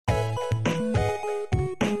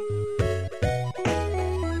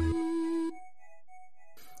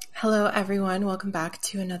Hello, everyone. Welcome back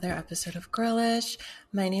to another episode of Girlish.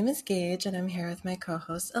 My name is Gage, and I'm here with my co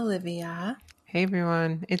host, Olivia. Hey,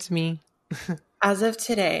 everyone. It's me. As of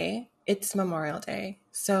today, it's Memorial Day.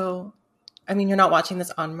 So, you're not watching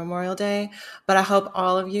this on Memorial Day, but I hope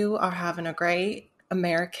all of you are having a great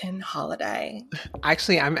American holiday.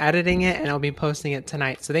 Actually, I'm editing it and I'll be posting it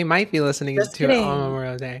tonight. So they might be listening Just to it kidding. on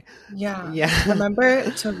Memorial Day. Yeah.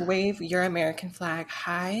 Remember to wave your American flag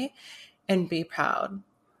high and be proud.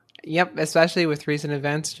 Yep. Especially with recent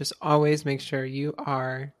events, just always make sure you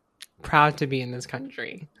are proud to be in this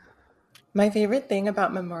country. My favorite thing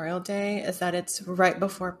about Memorial Day is that it's right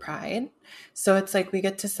before Pride. So it's like we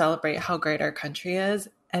get to celebrate how great our country is,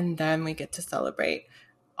 and then we get to celebrate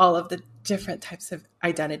all of the different types of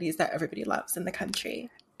identities that everybody loves in the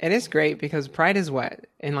country. It is great because Pride is what?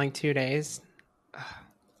 In like 2 days?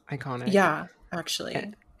 Iconic. Yeah,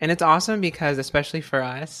 actually. And it's awesome because, especially for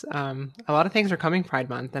us, a lot of things are coming Pride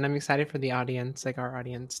Month, and I'm excited for the audience, like our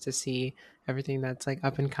audience, to see everything that's like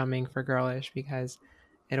up and coming for Girlish because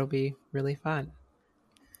it'll be really fun.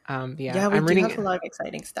 We I'm do reading. have a lot of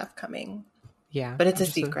exciting stuff coming. Yeah, but it's a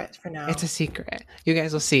secret for now. It's a secret. You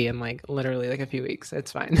guys will see in like literally like a few weeks.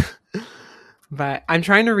 It's fine. But I'm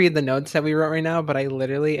trying to read the notes that we wrote right now, but I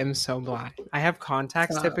literally am so blind. I have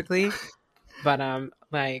contacts typically, but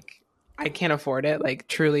like I can't afford it. Like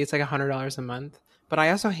truly, it's like $100 a month. But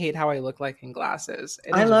I also hate how I look like in glasses.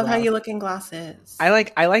 I love how you look in glasses. I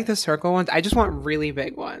like the circle ones. I just want really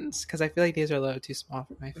big ones because I feel like these are a little too small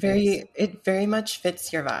for my face. It very much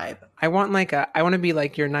fits your vibe. I want to be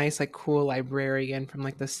like your nice, like cool librarian from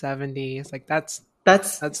like the 70s. Like that's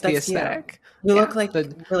the aesthetic. You look like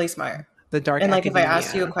really smart. The dark and like academia. If I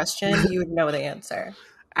asked you a question, you would know the answer.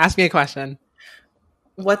 Ask me a question.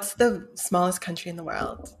 What's the smallest country in the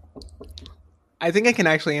world? I think I can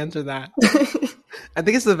actually answer that. I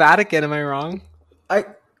think it's the Vatican. Am I wrong?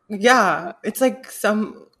 Yeah. It's like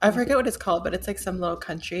I forget what it's called, but it's like some little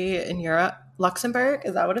country in Europe. Luxembourg?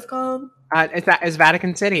 Is that what it's called? It's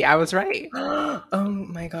Vatican City. I was right. Oh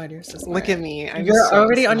my God, you're so smart. Look at me. You're so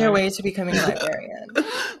already smart. On your way to becoming a librarian.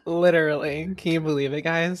 Literally. Can you believe it,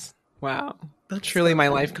 guys? Wow. That's truly so my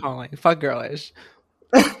life calling. Fuck Girlish.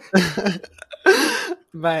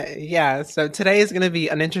 But yeah, so today is going to be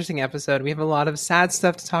an interesting episode. We have a lot of sad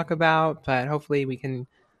stuff to talk about, but hopefully we can,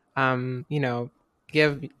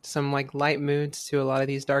 give some like light moods to a lot of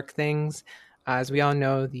these dark things. As we all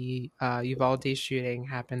know, the Uvalde shooting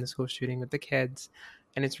happened, the school shooting with the kids,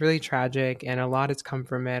 and it's really tragic. And a lot has come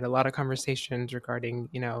from it. A lot of conversations regarding,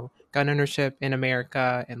 gun ownership in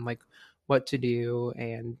America and like what to do,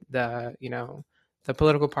 and the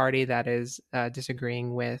political party that is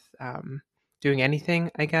disagreeing with doing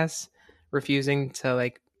anything, I guess, refusing to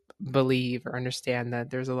like believe or understand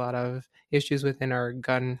that there's a lot of issues within our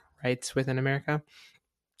gun rights within America.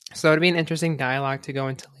 So it'd be an interesting dialogue to go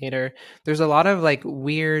into later. There's a lot of like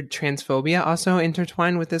weird transphobia also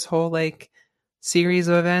intertwined with this whole like series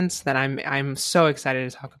of events that I'm so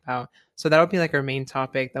excited to talk about. So that'll be like our main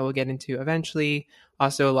topic that we'll get into eventually.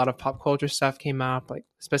 Also, a lot of pop culture stuff came up, like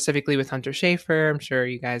specifically with Hunter Schafer. I'm sure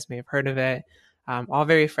you guys may have heard of it. All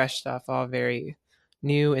very fresh stuff, all very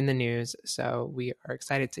new in the news. So we are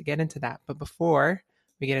excited to get into that. But before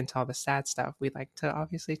we get into all the sad stuff, we'd like to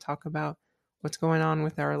obviously talk about what's going on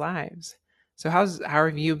with our lives. So how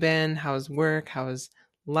have you been? How's work? How's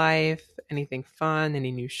life? Anything fun?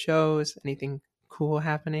 Any new shows? Anything cool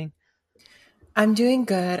happening? I'm doing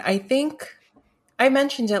good. I think I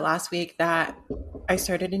mentioned it last week that I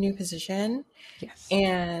started a new position. Yes.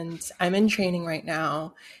 And I'm in training right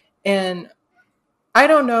now. And I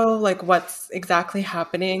don't know like what's exactly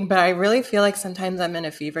happening, but I really feel like sometimes I'm in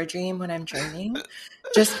a fever dream when I'm training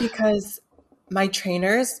just because my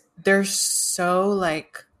trainers, they're so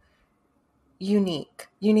like unique.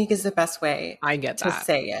 Unique is the best way to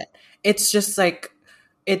say it. It's just like,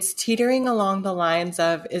 it's teetering along the lines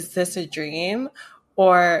of, is this a dream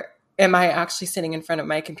or am I actually sitting in front of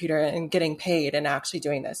my computer and getting paid and actually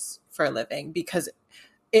doing this for a living? Because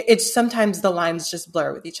it's sometimes the lines just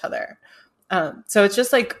blur with each other. So it's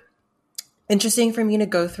just like interesting for me to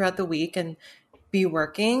go throughout the week and be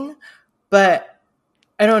working, but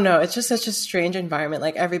I don't know. It's just such a strange environment.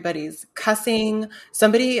 Like everybody's cussing.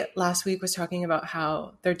 Somebody last week was talking about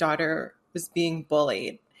how their daughter was being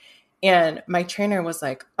bullied. And my trainer was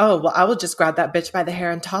like, oh, well, I will just grab that bitch by the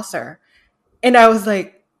hair and toss her. And I was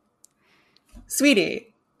like,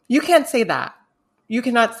 sweetie, you can't say that. You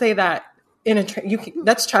cannot say that in a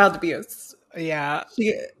that's child abuse. Yeah.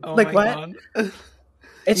 Like what? God.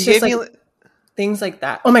 It's just like things like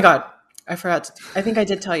that. Oh my God. I forgot. I think I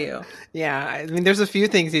did tell you. Yeah. I mean, there's a few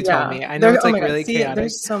things you told me. I know it's like really chaotic.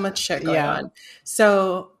 There's so much shit going on.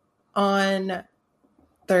 So on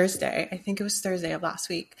Thursday, I think it was Thursday of last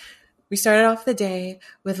week, we started off the day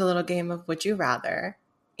with a little game of Would You Rather,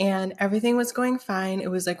 and everything was going fine.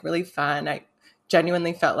 It was like really fun. I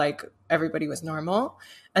genuinely felt like everybody was normal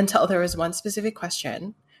until there was one specific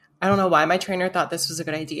question. I don't know why my trainer thought this was a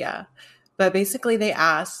good idea, but basically they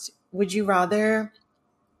asked, would you rather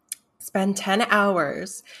spend 10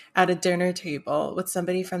 hours at a dinner table with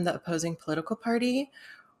somebody from the opposing political party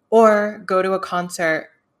or go to a concert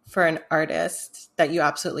for an artist that you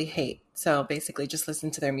absolutely hate? So basically, just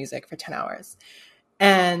listen to their music for 10 hours.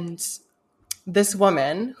 And this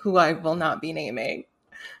woman, who I will not be naming,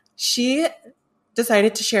 she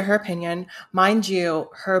decided to share her opinion. Mind you,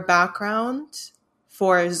 her background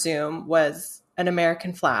for Zoom was an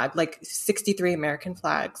American flag, like 63 American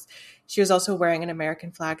flags. She was also wearing an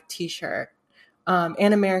American flag T-shirt, and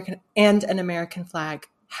an American flag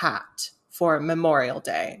hat for Memorial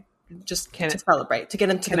Day, just Can to celebrate, to get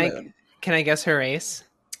into the can I mood. can I guess her race?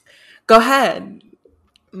 Go ahead.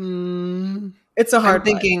 Mm, It's a I'm hard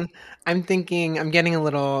one. thinking. I'm getting a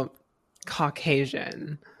little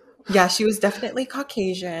Caucasian. Yeah, she was definitely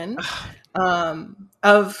Caucasian,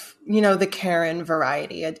 of, the Karen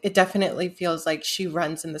variety. It definitely feels like she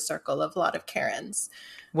runs in the circle of a lot of Karens.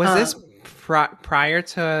 Was this Um, prior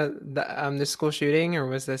to the school shooting, or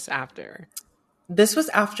was this after? this was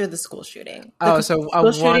after the school shooting. Oh, so a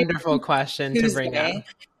School shooting wonderful question to bring up. Tuesday.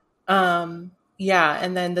 Yeah,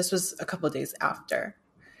 and then this was a couple of days after.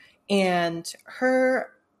 And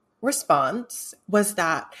her response was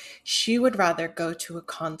that she would rather go to a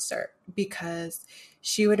concert because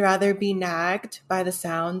she would rather be nagged by the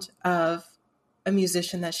sound of a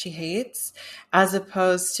musician that she hates as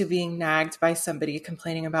opposed to being nagged by somebody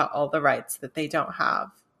complaining about all the rights that they don't have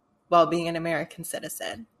while being an American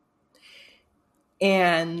citizen.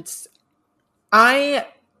 And I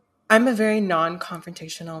I'm a very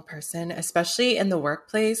non-confrontational person, especially in the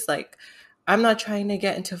workplace. Like, I'm not trying to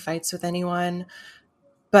get into fights with anyone,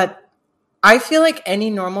 but I feel like any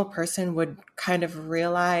normal person would kind of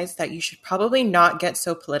realize that you should probably not get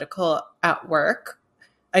so political at work.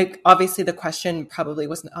 Like, obviously, the question probably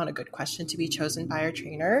wasn't on a good question to be chosen by our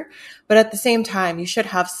trainer, but at the same time, you should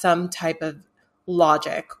have some type of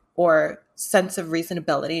logic or sense of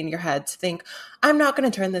reasonability in your head to think, I'm not going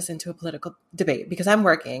to turn this into a political debate because I'm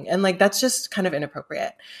working. And like, that's just kind of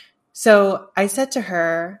inappropriate. So I said to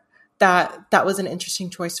her that that was an interesting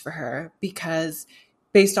choice for her because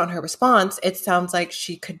based on her response, it sounds like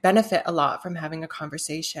she could benefit a lot from having a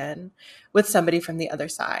conversation with somebody from the other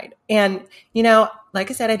side. And, like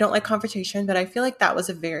I said, I don't like confrontation, but I feel like that was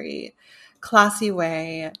a very classy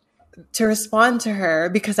way to respond to her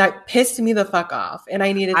because that pissed me the fuck off and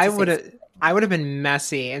I needed I to would say have something. I would have been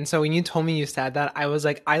messy. And so when you told me you said that, I was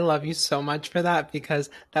like, I love you so much for that because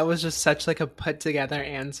that was just such like a put together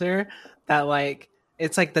answer that like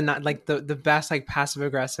it's like the not like the best like passive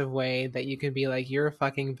aggressive way that you can be like, you're a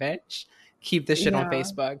fucking bitch. Keep this shit on Yeah.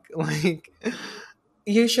 Facebook. Like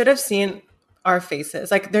You should have seen our faces.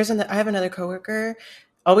 Like I have another coworker.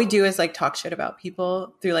 All we do is like talk shit about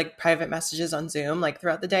people through like private messages on Zoom, like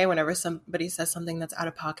throughout the day. Whenever somebody says something that's out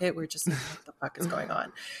of pocket, we're just like, what the fuck is going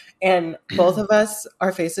on? And both of us,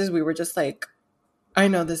 our faces, we were just like, I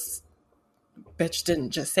know this bitch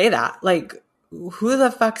didn't just say that. Like, who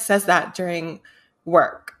the fuck says that during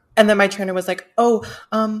work? And then my trainer was like, oh,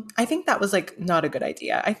 I think that was like not a good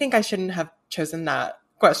idea. I think I shouldn't have chosen that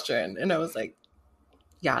question. And I was like,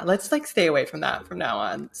 yeah, let's like stay away from that from now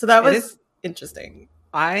on. So that it is was interesting.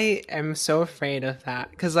 I am so afraid of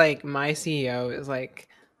that because like my CEO is like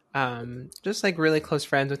just like really close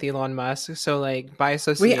friends with Elon Musk. So like by We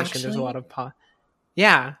association there's a lot actually, of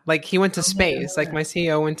yeah, like he went to oh my space. Like my god,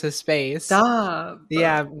 CEO went to space. stop.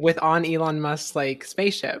 Yeah, with on Elon Musk's like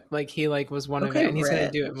spaceship. Like he like was one of Okay, it and he's gonna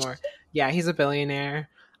rich. do it more. Yeah, he's a billionaire.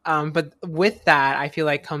 But with that, I feel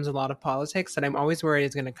like comes a lot of politics that I'm always worried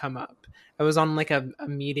is gonna come up. I was on like a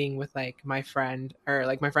meeting with like my friend, or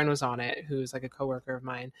like my friend was on it, who's like a coworker of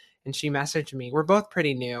mine, and she messaged me. We're both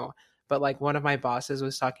pretty new, but like one of my bosses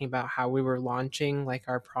was talking about how we were launching like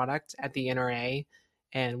our product at the NRA,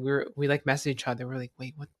 and we like messaged each other. We're like,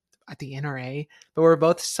 wait, what at the NRA? But we're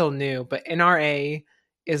both still new. But NRA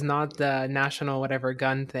is not the national whatever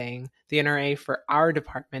gun thing. The NRA for our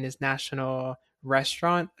department is National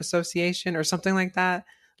Restaurant Association or something like that.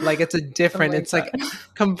 Like it's a Oh different, my it's god, like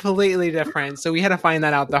completely different. So we had to find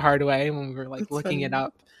that out the hard way when we were like that's looking it funny.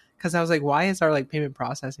 up. Cause I was like, why is our like payment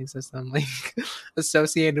processing system like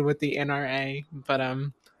associated with the NRA? But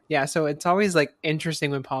yeah, so it's always like interesting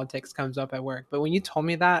when politics comes up at work. But when you told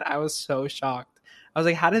me that, I was so shocked. I was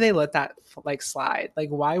like, how do they let that like slide? Like,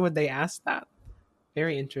 why would they ask that?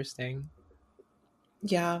 Very interesting.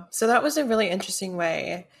 Yeah. So that was a really interesting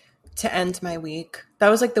way to end my week. That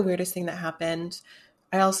was like the weirdest thing that happened.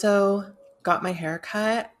 I also got my hair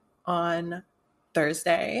cut on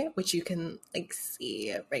Thursday, which you can like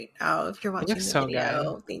see right now if you're It watching looks the so good.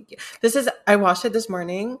 video. Thank you. I washed it this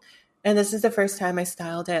morning and this is the first time I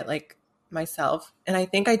styled it like myself. And I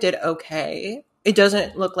think I did okay. It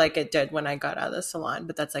doesn't look like it did when I got out of the salon,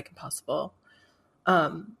 but that's like impossible.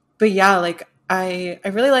 But yeah, like I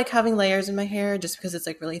really like having layers in my hair just because it's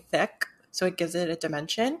like really thick, so it gives it a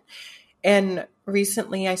dimension. And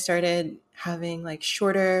recently I started having like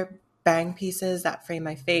shorter bang pieces that frame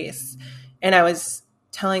my face. And I was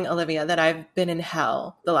telling Olivia that I've been in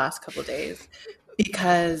hell the last couple of days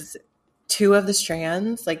because two of the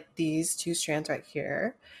strands, like these two strands right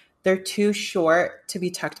here, they're too short to be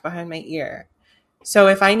tucked behind my ear. So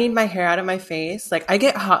if I need my hair out of my face, like I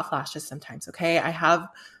get hot flashes sometimes, okay?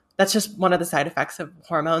 That's just one of the side effects of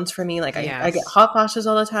hormones for me. Like I get Yes. hot flashes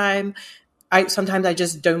all the time. I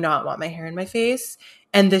just do not want my hair in my face.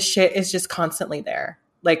 And this shit is just constantly there.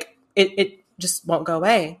 Like it just won't go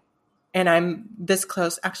away. And I'm this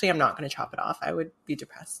close. Actually, I'm not going to chop it off. I would be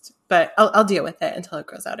depressed, but I'll deal with it until it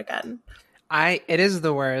grows out again. It is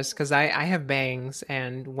the worst because I have bangs,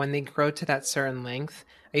 and when they grow to that certain length,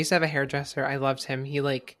 I used to have a hairdresser. I loved him.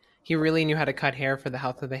 He really knew how to cut hair for the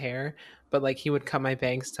health of the hair, but like he would cut my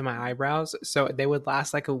bangs to my eyebrows, so they would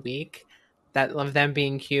last like a week. That of them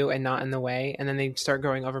being cute and not in the way, and then they'd start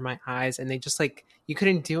growing over my eyes, and they just like you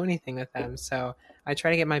couldn't do anything with them. So I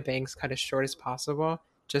try to get my bangs cut as short as possible,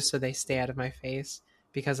 just so they stay out of my face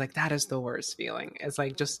because like that is the worst feeling. It's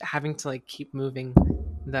like just having to like keep moving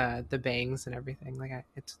the bangs and everything. Like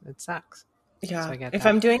it sucks. So Yeah. I get If that.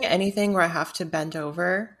 I'm doing anything where I have to bend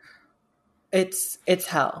over, it's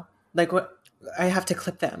hell. Like what I have to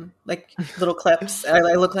clip them like little clips. I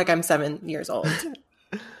look like I'm 7 years old.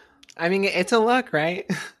 I mean, it's a look, right?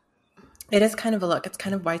 It is kind of a look. It's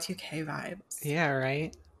kind of Y2K vibes. Yeah,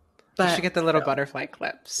 right. You should But get the little butterfly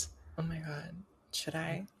clips. oh my god, should I?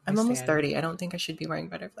 I I'm almost stand. 30. I don't think I should be wearing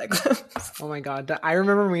butterfly clips. Oh my god, I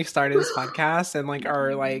remember when we started this podcast and like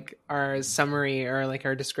our summary or like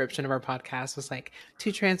our description of our podcast was like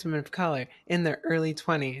two trans women of color in their early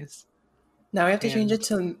 20s. Now I have to change it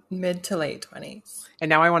And to mid to late 20s.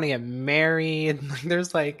 now I want to get married. Like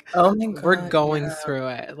there's like Oh my we're god, going yeah, through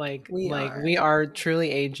it. we Like are. we are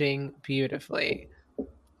truly aging beautifully.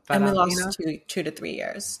 But And we you know, lost 2 to 3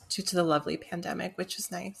 years due to the lovely pandemic, which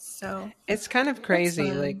is nice. So it's kind of that's crazy.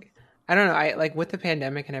 fun. Like, I don't know. I like with the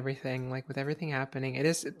pandemic and everything, like with everything happening, it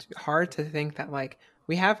is hard to think that like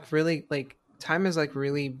we have really like time has like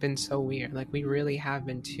really been so weird. Like we really have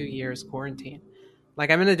been 2 years quarantined. Like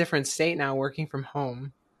I'm in a different state now working from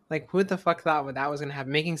home. Like who the fuck thought that was gonna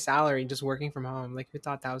happen? Making salary just working from home. Like who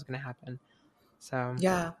thought that was gonna happen? So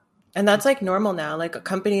Yeah. And that's like normal now. Like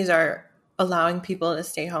companies are allowing people to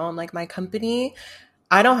stay home. Like my company,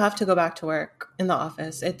 I don't have to go back to work in the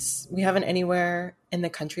office. We have an anywhere in the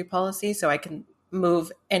country policy, so I can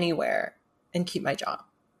move anywhere and keep my job,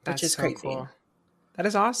 which that's is so crazy. cool. That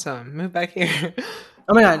is awesome. Move back here.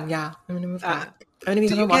 Oh my god, yeah. I'm gonna move uh, back. I'm gonna did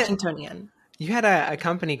become you a get Washingtonian. you had a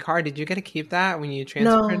company car? Did you get to keep that when you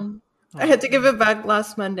transferred? No. I had Oh, to give it back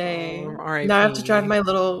last oh, Monday. Now I have to drive R.I.P. my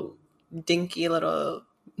little dinky little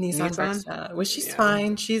Nissan Nissan? Versa, which she's Yeah.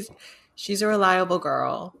 fine. She's a reliable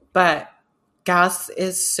girl, but gas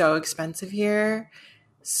is so expensive here.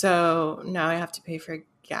 So now I have to pay for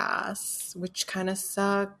gas, which kind of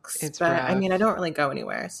sucks. It's But I mean, I rough. don't really go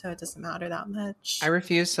anywhere, so it doesn't matter that I much.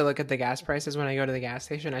 refuse to look at the gas prices when I go to the gas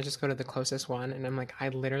station. I just go to the closest one and I'm like, I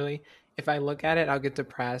literally, if I look at it, I'll get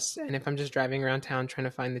depressed. And if I'm just driving around town trying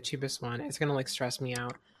to find the cheapest one, it's going to like stress me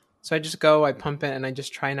out. So I just go, I pump it, and I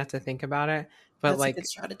just try not to think about it. But That's a good like,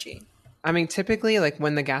 strategy. I mean, typically, like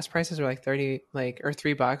when the gas prices are like 30, like, or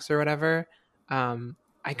 $3 or whatever,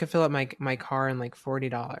 I could fill up my car in like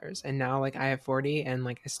 $40. And now like I have 40 and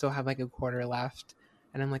like I still have like a quarter left.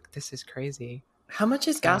 And I'm like, this is crazy. How much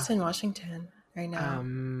is So gas in Washington right now?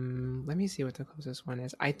 Let me see what the closest one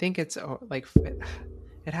is. I think it's like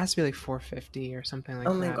it has to be like 450 or something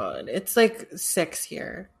Oh like my that. God. It's like 6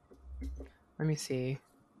 here. Let me see.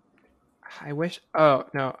 I wish. Oh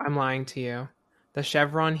no, I'm lying to you. The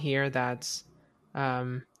Chevron here that's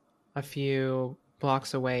um a few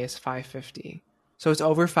blocks away is 550. So it's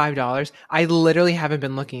over $5. I literally haven't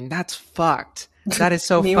been looking. That's fucked. That is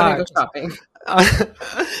so Me when I go fucked. shopping.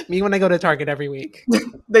 Me when I go to Target every week,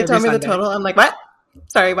 They every tell me the Sunday. total. I'm like, what?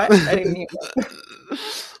 Sorry, what? I didn't hear that.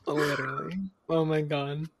 Literally. Oh my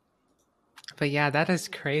god. But yeah, that is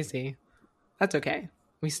crazy. That's okay.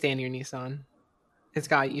 We stand your Nissan. It's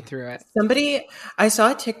got you through it. I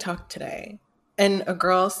saw a TikTok today and a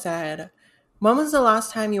girl said, when was the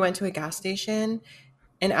last time you went to a gas station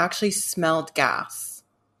and actually smelled gas?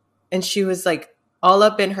 And she was like all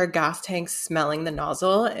up in her gas tank smelling the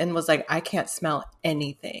nozzle and was like, I can't smell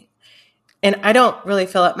anything. And I don't really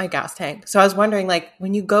fill up my gas tank. So I was wondering, like,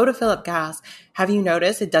 when you go to fill up gas, have you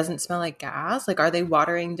noticed it doesn't smell like gas? Like, are they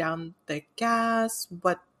watering down the gas?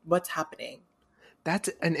 What's happening? That's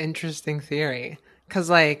an interesting theory. Cause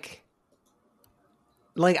like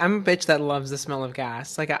I'm a bitch that loves the smell of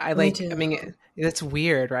gas. Like I Me like, I too. mean, it's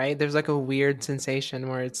weird, right? There's like a weird sensation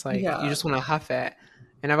where it's like you Yeah. just want to huff it.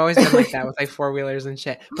 And I've always been like that with like four wheelers and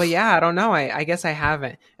shit. But yeah, I don't know. I guess I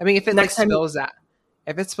haven't. I mean, if it like Next time, spills out,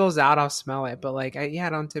 if it spills out, I'll smell it. But like, I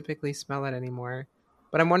don't typically smell it anymore.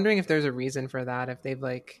 But I'm wondering if there's a reason for that. If they've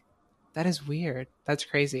like, that is weird. That's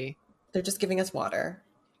crazy. they're just giving us water.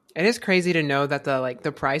 It is crazy to know that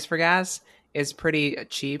the price for gas is pretty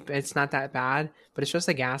cheap. It's not that bad, but it's just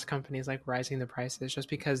the gas companies like rising the prices just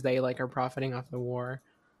because they like are profiting off the war.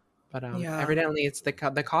 But Yeah. evidently it's the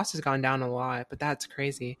cost has gone down a lot. But that's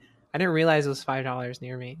crazy. I didn't realize it was $5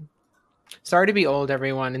 near me. Sorry to be old,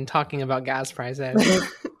 everyone, and talking about gas prices,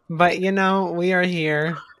 but you know we are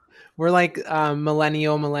here. We're like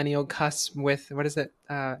millennial cusp with what is it?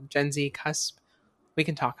 Gen Z cusp. We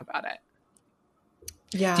can talk about it.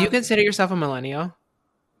 Do you Yeah. consider yourself a millennial?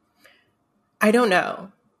 I don't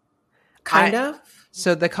know. Kind I of.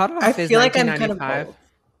 So the I cutoff is feel like I'm kind of 1995. both.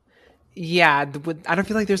 Yeah, I don't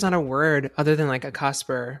feel like there's not a word other than like a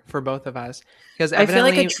cusper for both of us because I feel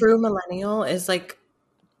like a evidently, true millennial is like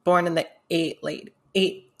born in the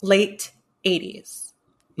late 80s.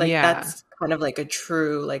 Like yeah, that's kind of like a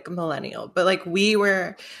true like millennial. But like we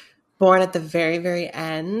were born at the very, very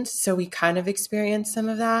end, so we kind of experienced some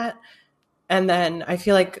of that. And then I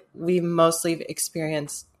feel like we mostly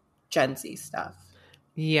experienced Gen Z stuff.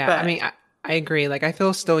 yeah. I But mean, I agree. Like, I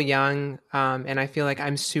feel still young, and I feel like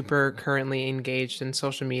I'm super currently engaged in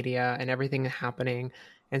social media and everything happening,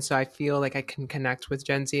 and so I feel like I can connect with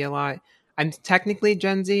Gen Z a lot. I'm technically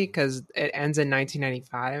Gen Z because it ends in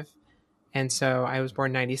 1995, and so I was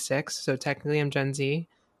born 96, so technically I'm Gen Z.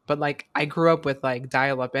 But like I grew up with like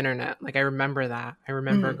dial-up internet. Like I remember that. I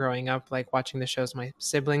remember mhm. growing up like watching the shows my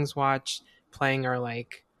siblings watched, playing our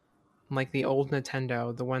like the old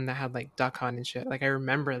Nintendo, the one that had like Duck Hunt and shit. Like I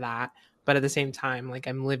remember that, but at the same time, like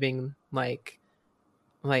I'm living like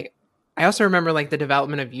I also remember like the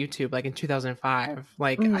development of YouTube, like in 2005.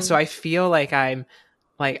 Like so, Mhm. I feel like I'm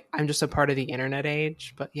just a part of the internet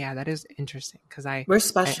age. But yeah, that is interesting because We're I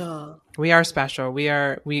special. we are special. We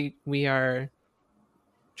are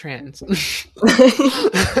trans.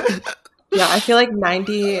 Yeah, I feel like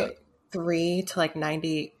 93 to like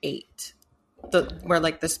 98. We're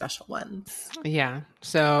like the special ones. Yeah.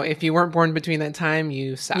 So if you weren't born between that time,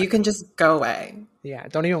 you You suck. can just go away. Yeah.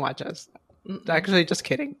 Don't even watch us. Mm-mm. Actually, just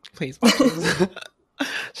kidding. Please watch us.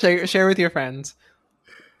 Share with your friends.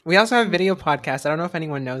 We also have video podcasts. I don't know if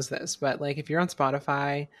anyone knows this, but like if you're on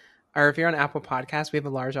Spotify or if you're on Apple Podcasts, we have a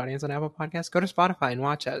large audience on Apple Podcasts. Go to Spotify and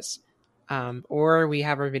watch us. Or we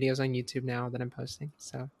have our videos on YouTube now that I'm posting,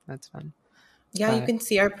 so that's fun. Yeah, you But can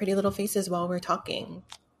see our pretty little faces while we're talking.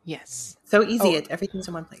 yes. So easy. Oh, Everything's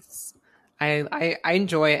in one place. I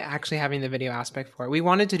enjoy actually having the video aspect for it. We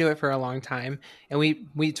wanted to do it for a long time, and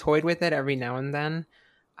we toyed with it every now and then.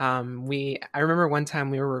 We I remember one time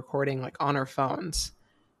we were recording like on our phones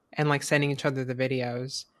and like sending each other the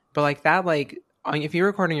videos, but like that if you're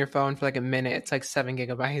recording your phone for like a minute, it's like 7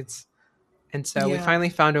 GB, and so we Yeah. finally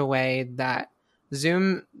found a way that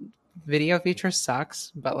Zoom video feature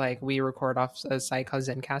sucks, but like we record off a site called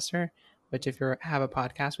Zencaster, which if you have a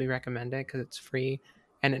podcast, we recommend it because it's free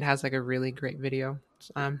and it has like a really great video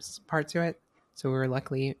part to it. So we were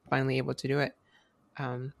luckily finally able to do it.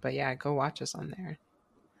 But yeah, go watch us on there.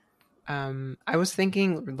 I was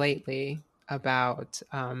thinking lately about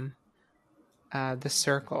the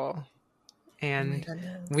circle, Oh my and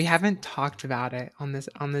we goodness. haven't talked about it on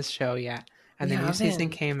this show yet. We And the new season haven't.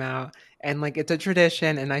 came out, and like it's a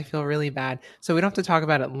tradition, and I feel really bad. So we don't have to talk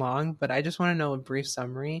about it long, but I just want to know a brief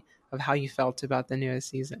summary of how you felt about the newest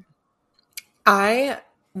season. I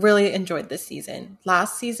really enjoyed this season.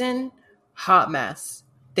 Last season, hot mess.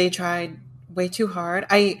 They tried way too hard.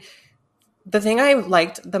 The thing I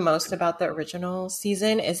liked the most about the original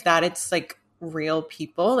season is that it's like real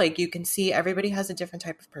people. Like you can see everybody has a different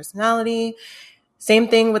type of personality. Same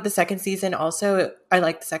thing with the second season. Also, I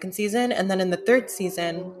liked the second season. And then in the third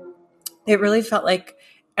season, it really felt like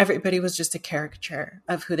everybody was just a caricature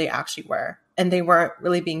of who they actually were. And they weren't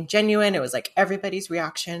really being genuine. It was like everybody's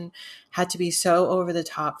reaction had to be so over the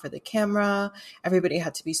top for the camera. Everybody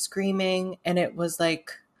had to be screaming. And it was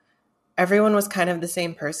like everyone was kind of the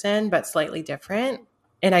same person, but slightly different.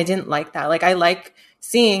 And I didn't like that. Like, I like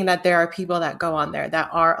seeing that there are people that go on there that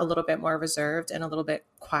are a little bit more reserved and a little bit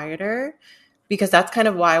quieter, because that's kind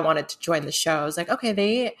of why I wanted to join the show. I was like, okay,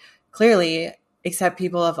 they clearly accept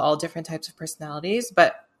people of all different types of personalities.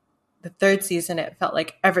 But the third season, it felt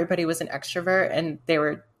like everybody was an extrovert and they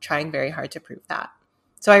were trying very hard to prove that.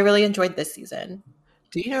 So I really enjoyed this season.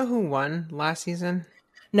 Do you know who won last season?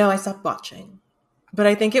 No, I stopped watching. But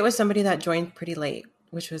I think it was somebody that joined pretty late,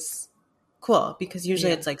 which was cool, because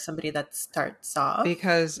usually it's like somebody that starts off.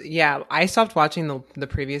 Because I stopped watching the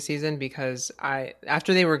previous season because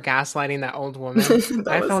after they were gaslighting that old woman,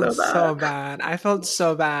 I felt so bad. I felt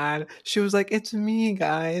so bad. She was like, "It's me,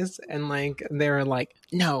 guys," and like they were like,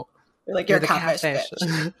 "No, like you're the catfish."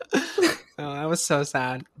 Oh, that was so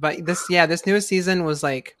sad. But this newest season was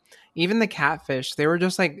like, even the catfish, they were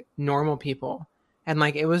just like normal people, and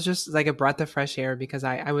like it was just like a breath of fresh air because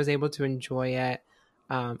I was able to enjoy it.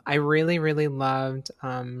 I really, really loved.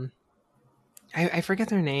 I forget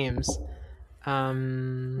their names.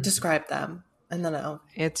 Describe them, and then I'll.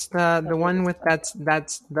 It's the one with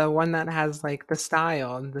that's the one that has like the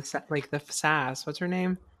style, like the sass. What's her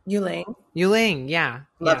name? Yuling. Yuling, yeah,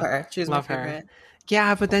 love her. She's my favorite.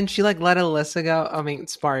 Yeah, but then she like let Alyssa go. I mean,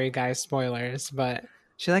 sorry guys, spoilers, but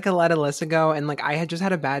she like let Alyssa go, and like I had just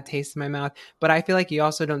had a bad taste in my mouth. But I feel like you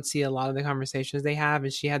also don't see a lot of the conversations they have,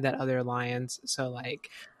 and she had that other alliance, so like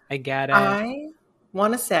I get it. I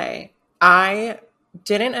want to say I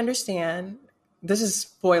didn't understand. This is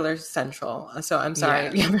spoiler central, so I'm sorry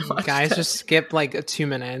if you haven't watched guys. it. Just skip like 2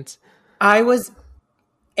 minutes. I was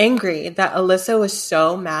angry that Alyssa was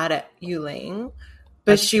so mad at Yuling,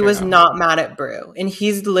 but she was not mad at Brew, and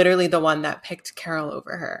he's literally the one that picked Carol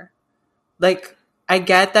over her. Like, I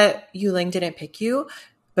get that Yuling didn't pick you,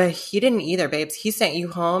 but he didn't either, babes. He sent you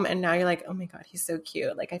home, and now you're like, oh my god, he's so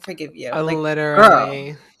cute. Like, I forgive you. Like,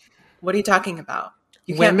 literally. Girl, what are you talking about?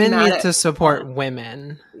 You women need to support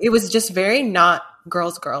women. It was just very not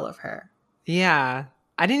girl of her. Yeah.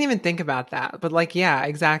 I didn't even think about that. But like, yeah,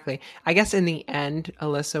 exactly. I guess in the end,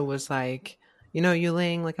 Alyssa was like,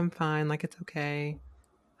 Yuling, like, I'm fine. Like, it's okay.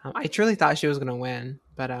 I truly thought she was going to win.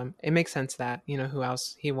 But it makes sense that, who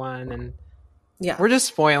else he won. And we're just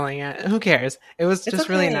spoiling it. Who cares? It was just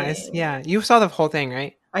really nice. Yeah. You saw the whole thing,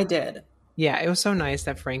 right? I did. Yeah, it was so nice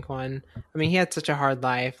that Frank won. I mean, he had such a hard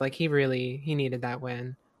life. Like, he needed that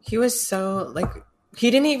win. He was so, like, he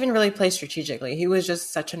didn't even really play strategically. He was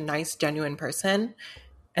just such a nice, genuine person,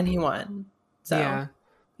 and he won. So, yeah.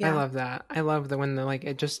 I love that. I love the when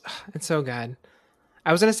it's so good.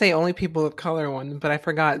 I was going to say only people of color won, but I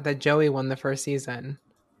forgot that Joey won the first season.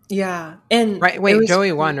 Yeah. And right, wait,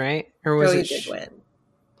 Joey won, right? Or was Joey did win.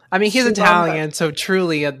 I mean, he's Italian, so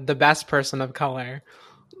truly the best person of color.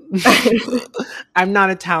 I'm not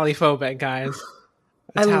Italiophobic, guys.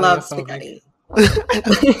 I love spaghetti.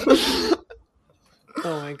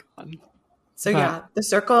 Oh my god. So The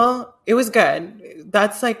Circle, it was good.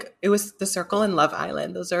 That's like, it was The Circle and Love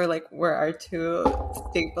Island. Those are like were our two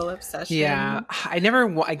staple obsessions. Yeah, I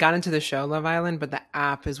got into the show Love Island, but the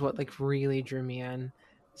app is what like really drew me in.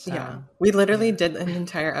 So, yeah, we literally did an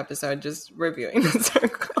entire episode just reviewing The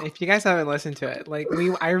Circle. If you guys haven't listened to it, like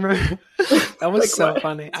I remember that was like, so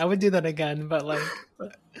funny. I would do that again, but like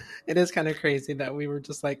it is kind of crazy that we were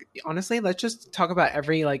just like, honestly, let's just talk about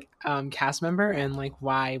every like cast member and like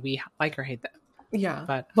why we like or hate them. Yeah,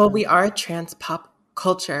 but we are a trans pop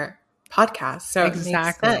culture podcast, so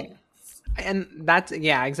exactly. It makes sense. And that's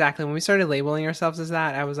exactly. When we started labeling ourselves as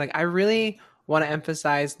that, I was like, I really want to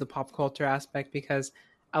emphasize the pop culture aspect because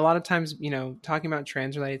a lot of times, talking about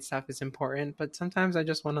trans related stuff is important, but sometimes I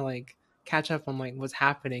just want to like catch up on like what's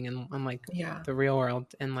happening and on like the real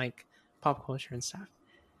world and like pop culture and stuff.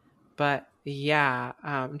 But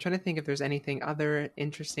I'm trying to think if there's anything other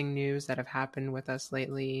interesting news that have happened with us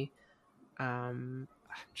lately.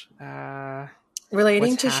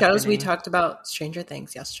 Relating to shows, we talked about Stranger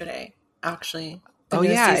Things yesterday. Actually,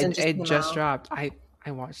 it just dropped. I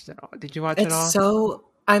watched it all. Did you watch it all? So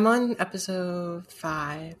I'm on episode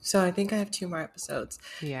 5, so I think I have 2 more episodes.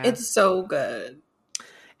 Yeah, it's so good.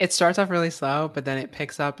 It starts off really slow, but then it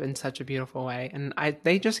picks up in such a beautiful way, and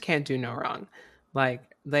they just can't do no wrong. Like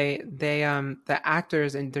the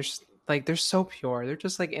actors and they're so pure. They're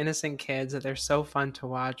just like innocent kids that they're so fun to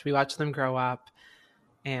watch. We watch them grow up,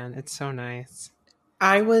 and it's so nice.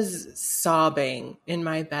 I was sobbing in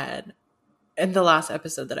my bed in the last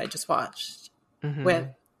episode that I just watched with.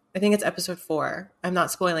 I think it's episode 4. I'm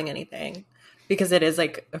not spoiling anything because it is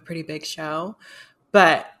like a pretty big show.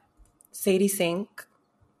 But Sadie Sink,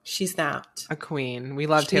 she snapped. A queen. We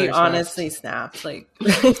love Taylor Swift. She honestly snapped. Like,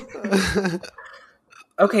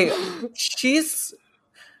 okay, she's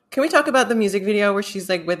Can we talk about the music video where she's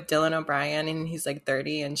like with Dylan O'Brien and he's like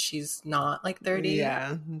 30 and she's not like 30?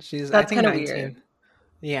 Yeah, she's I That's think kind of 19. weird.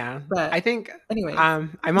 Yeah. I But think anyways.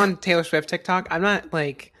 I'm on Taylor Swift TikTok. I'm not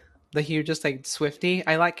like the hugest like Swiftie.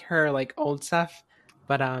 I like her like old stuff.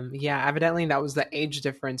 But yeah, evidently that was the age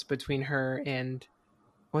difference between her and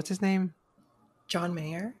what's his name? John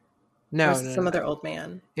Mayer? Or No, is it no, some no. other old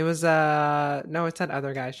man? It was no, it's that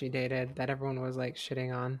other guy she dated that everyone was like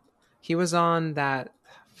shitting on. He was on that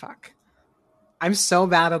fuck. I'm so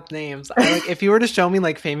bad at names. I like if you were to show me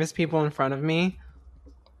like famous people in front of me,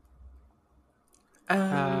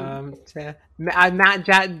 Um,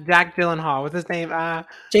 Jack Gyllenhaal. What's his name?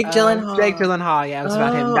 Jake Jake Gyllenhaal. Gyllenhaal. Yeah, it was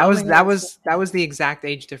about him. Oh, That oh my was God, that that's so was that was sad. the exact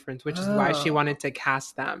age difference, which is why she Oh, wanted to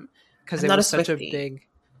cast them because I'm it not a was such a Swiftie. big.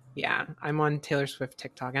 Yeah, I'm on Taylor Swift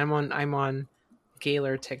TikTok. I'm on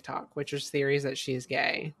Gaylor TikTok, which is theories that she's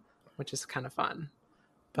gay, which is kind of fun.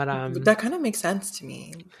 But That kind of makes sense to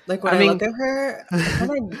me. Like when I I look mean, at her, I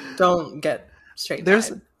kind of don't get straight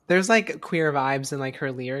there's vibe. there's like queer vibes in like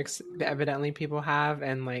her lyrics that evidently people have,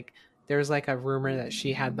 and like there's like a rumor that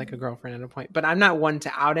she had like a girlfriend at a point, but I'm not one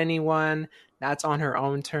to out anyone. That's on her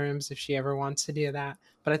own terms if she ever wants to do that,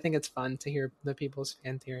 but I think it's fun to hear the people's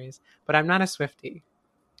fan theories. But I'm not a Swiftie,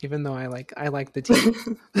 even though I like the team.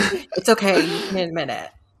 It's okay. You can admit it.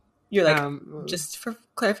 You're like, um just for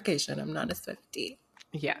clarification, I'm not a Swiftie.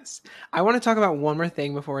 Yes. I want to talk about one more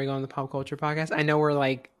thing before we go on the pop culture podcast. I know we're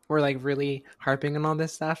like really harping on all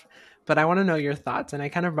this stuff, but I want to know your thoughts. And I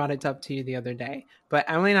kind of brought it up to you the other day. But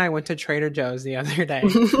Emily and I went to Trader Joe's the other day,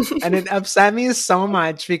 and it upset me so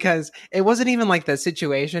much because it wasn't even like the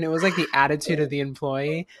situation. It was like the attitude of the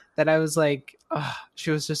employee that I was like, oh,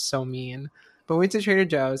 she was just so mean. But we went to Trader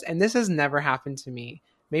Joe's, and this has never happened to me.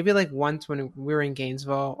 Maybe like once when we were in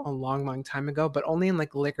Gainesville a long, long time ago, but only in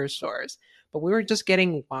like liquor stores. But we were just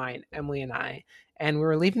getting wine, Emily and I. And we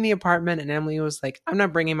were leaving the apartment, and Emily was like, I'm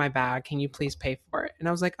not bringing my bag. Can you please pay for it? And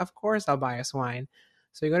I was like, of course, I'll buy us wine.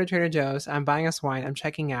 So we go to Trader Joe's. I'm buying us wine. I'm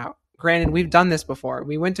checking out. Granted, we've done this before.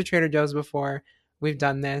 We went to Trader Joe's before. We've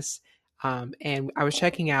done this. And I was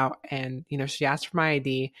checking out, and she asked for my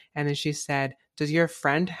ID, and then she said, "Does your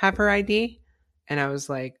friend have her ID?" And I was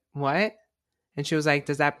like, "What?" And she was like,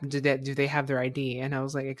 do they have their ID? And I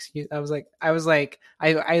was like, excuse,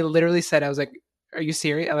 I literally said, I was like, are you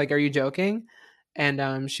serious? Like, are you joking?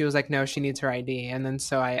 And she was like, no, she needs her ID. And then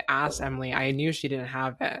so I asked Emily, I knew she didn't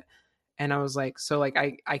have it. And I was like, so like,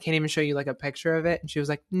 I can't even show you like a picture of it. And she was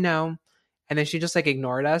like, no. And then she just like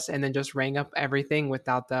ignored us and then just rang up everything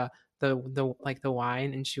without the like the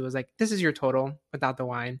wine. And she was like, this is your total without the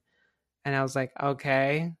wine. And I was like,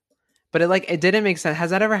 okay. But it didn't make sense. Has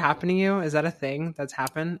that ever happened to you? Is that a thing that's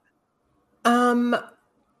happened? Um,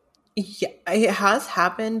 yeah, it has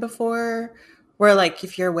happened before where like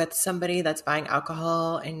if you're with somebody that's buying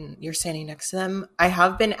alcohol and you're standing next to them, I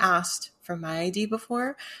have been asked for my ID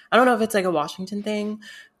before. I don't know if it's like a Washington thing,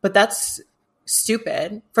 but that's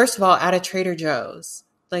stupid. First of all, at a Trader Joe's,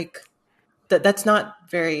 like that's not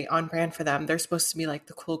very on brand for them. They're supposed to be like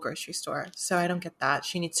the cool grocery store. So I don't get that.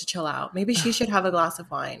 She needs to chill out. Maybe she should have a glass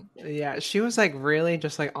of wine. Yeah, she was like really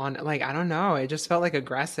just like on like I don't know. It just felt like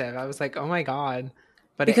aggressive. I was like, oh my god.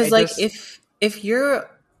 But it, Because it like just if you're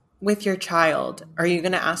with your child, are you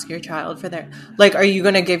going to ask your child for their like are you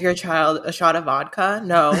going to give your child a shot of vodka?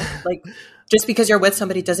 No. Like just because you're with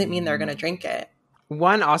somebody doesn't mean they're going to drink it.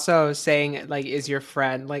 one also saying like is your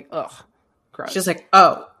friend like ugh It's just gross. like,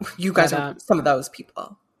 "Oh, you But guys are some of those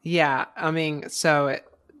people." yeah, I mean so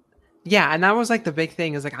yeah, and that was like the big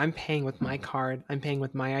thing is like I'm paying with my card, I'm paying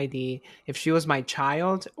with my ID. If she was my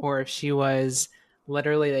child or if she was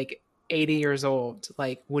literally like 80 years old,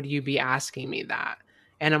 like would you be asking me that?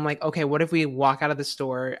 And I'm like, okay, what if we walk out of the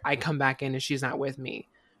store, I come back in and she's not with me?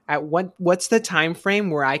 At what's the time frame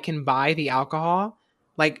where I can buy the alcohol?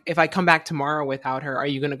 Like if I come back tomorrow without her, are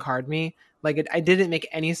you going to card me? Like it didn't make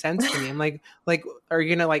any sense to me. I'm like are you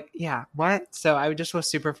going to like yeah, what? So I just was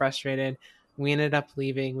super frustrated. We ended up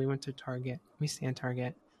leaving. We went to Target. We stay in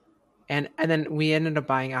Target. And then we ended up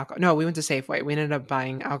buying alcohol. No, we went to Safeway. We ended up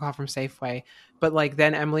buying alcohol from Safeway. But like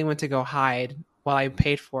then Emily went to go hide while I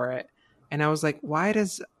paid for it. And I was like, why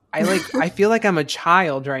does I feel like I'm a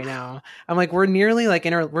child right now. I'm like, we're like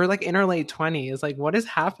in our late 20s. Like, what is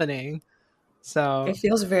happening? It So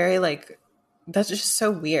feels very like that's just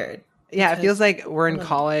so weird yeah, it because feels like we're I in don't know.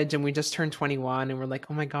 college and we just turned 21 and we're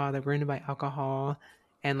like, oh my God, like we're going to buy alcohol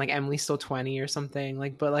and like Emily's still 20 or something.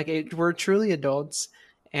 Like, but like we're truly adults.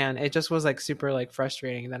 And it just was like super like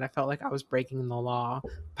frustrating that I felt like I was breaking the law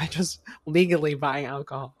by just legally buying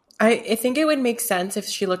alcohol. I think it would make sense if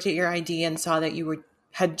she looked at your ID and saw that you were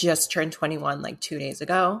had just turned 21 like 2 days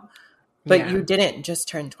ago. but you Yeah. didn't just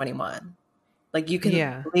turn 21. Like you can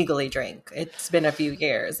Yeah. legally drink. It's been a few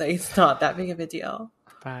years. Like, it's not that big of a deal.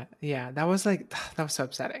 But yeah, that was like that was so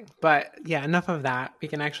upsetting. But yeah, enough of that. We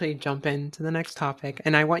can actually jump into the next topic,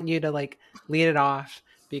 and I want you to like lead it off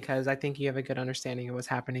because I think you have a good understanding of what's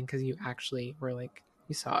happening because you actually were like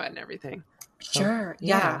you saw it and everything. So Sure.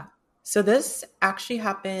 yeah. Yeah. So this actually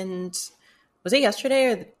happened, was it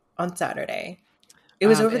yesterday or on Saturday? It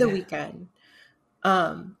was over the It, weekend.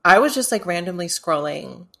 I was just like randomly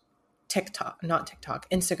scrolling TikTok, not TikTok,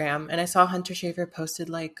 Instagram, and I saw Hunter Schafer posted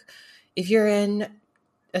like, if you're in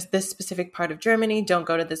this specific part of Germany, don't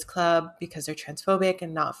go to this club because they're transphobic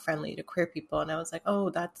and not friendly to queer people. And I was like, oh,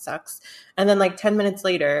 that sucks. And then like 10 minutes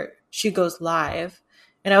later, she goes live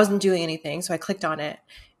and I wasn't doing anything. So I clicked on it.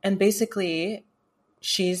 And basically,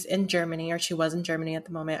 she's in Germany, or she was in Germany at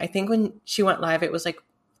the moment. I think when she went live, it was like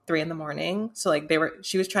 3 in the morning. So like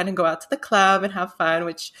she was trying to go out to the club and have fun,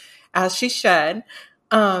 which as she should.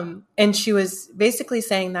 And she was basically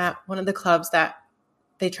saying that one of the clubs that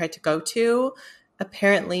they tried to go to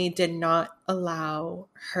apparently did not allow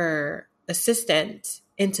her assistant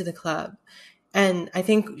into the club. And I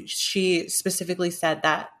think she specifically said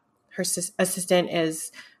that her assistant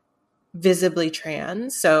is visibly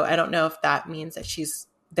trans. So I don't know if that means that she's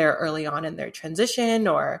there early on in their transition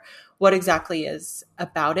or what exactly is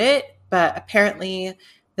about it. But apparently,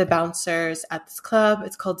 the bouncers at this club,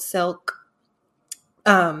 it's called Silk,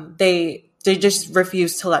 they just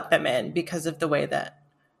refused to let them in because of the way that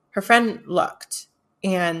her friend looked.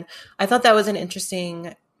 And I thought that was an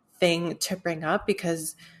interesting thing to bring up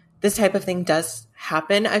because this type of thing does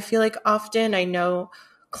happen. I feel like often I know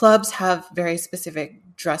clubs have very specific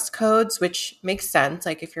dress codes, which makes sense.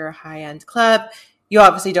 Like if you're a high end club, you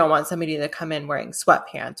obviously don't want somebody to come in wearing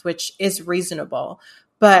sweatpants, which is reasonable.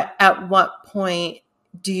 But at what point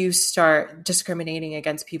do you start discriminating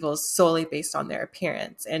against people solely based on their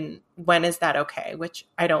appearance? And when is that okay? Which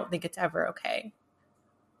I don't think it's ever okay.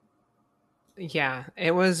 Yeah,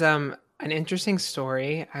 it was an interesting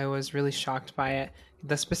story. I was really shocked by it.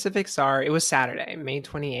 The specifics are it was Saturday, May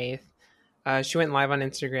 28th. She went live on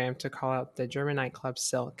Instagram to call out the German nightclub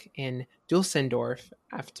Silk in Dulcendorf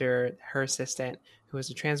after her assistant, who was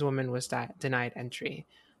a trans woman, was denied entry.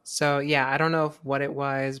 So yeah, I don't know what it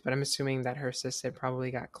was, but I'm assuming that her assistant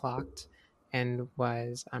probably got clocked and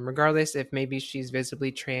was regardless if maybe she's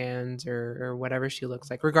visibly trans or whatever she looks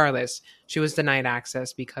like. Regardless, she was denied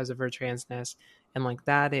access because of her transness, and like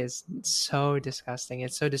that is so disgusting.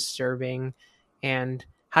 It's so disturbing. And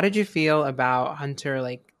how did you feel about Hunter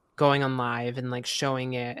like going on live and like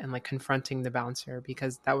showing it and like confronting the bouncer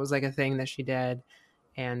because that was like a thing that she did,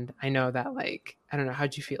 and I know that like I don't know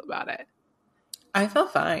how'd you feel about it. I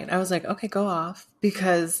felt fine. I was like, okay, go off,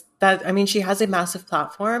 because that, I mean, she has a massive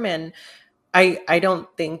platform, and I don't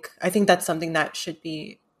think, I think that's something that should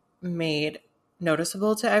be made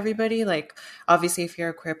noticeable to everybody. Like obviously if you're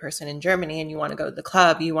a queer person in Germany and you want to go to the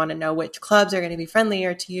club, you want to know which clubs are going to be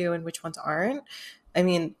friendlier to you and which ones aren't. I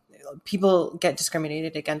mean, people get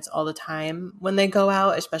discriminated against all the time when they go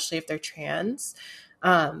out, especially if they're trans.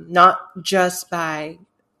 Not just by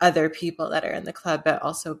other people that are in the club, but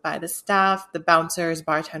also by the staff, the bouncers,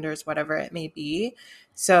 bartenders, whatever it may be.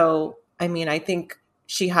 So, I mean, I think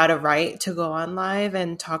she had a right to go on live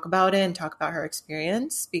and talk about it and talk about her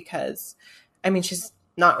experience because, I mean, she's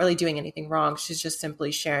not really doing anything wrong. She's just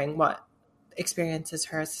simply sharing what experiences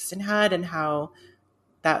her assistant had and how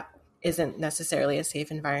that isn't necessarily a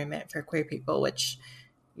safe environment for queer people, which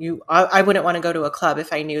I wouldn't want to go to a club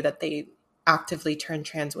if I knew that they actively turn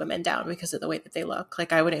trans women down because of the way that they look.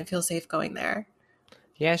 Like I wouldn't feel safe going there.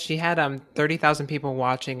 Yeah, she had 30,000 people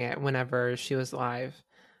watching it whenever she was live.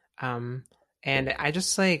 Um, and I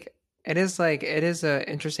just like it is a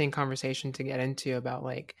interesting conversation to get into about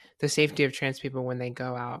like the safety of trans people when they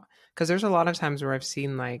go out because there's a lot of times where I've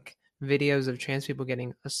seen like videos of trans people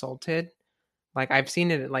getting assaulted. Like I've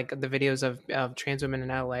seen it like the videos of trans women in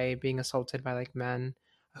LA being assaulted by like men.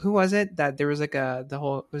 Who was it that there was like a the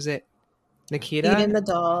whole was it Eden Nikita? the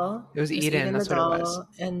doll. It was There's Eden. Eden the That's what it was. doll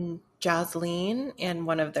and Jasleen and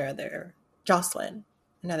one of their other, Jocelyn,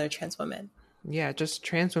 another trans woman. Yeah, just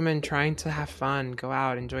trans women trying to have fun, go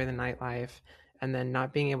out, enjoy the nightlife, and then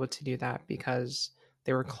not being able to do that because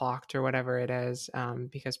they were clocked or whatever it is.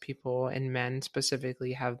 Because people and men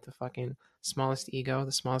specifically have the fucking smallest ego,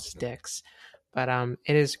 the smallest dicks. But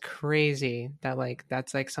it is crazy that like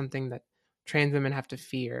that's like something that trans women have to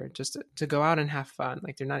fear just to go out and have fun.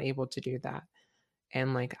 Like they're not able to do that.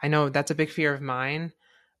 And like I know that's a big fear of mine.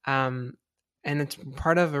 Um, and it's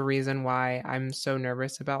part of a reason why I'm so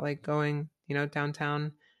nervous about like going,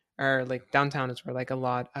 downtown or like downtown is where like a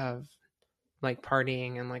lot of like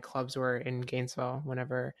partying and like clubs were in Gainesville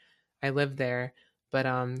whenever I lived there. But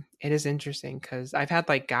it is interesting because I've had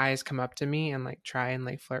like guys come up to me and like try and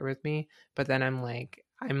like flirt with me, but then I'm like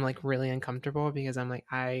really uncomfortable because I'm like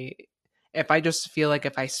I if I just feel like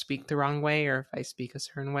if I speak the wrong way or if I speak a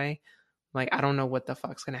certain way, like I don't know what the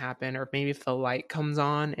fuck's gonna happen. Or maybe if the light comes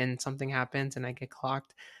on and something happens and I get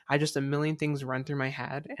clocked, I just a million things run through my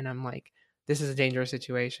head and I'm like, this is a dangerous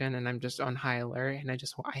situation and I'm just on high alert and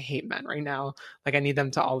I hate men right now. Like I need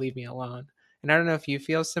them to all leave me alone. And I don't know if you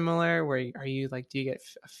feel similar. Where are you like? Do you get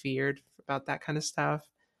feared about that kind of stuff?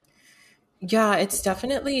 Yeah, it's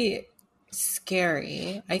definitely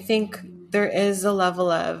scary. I think there is a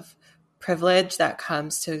level of privilege that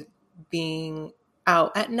comes to being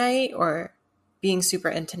out at night or being super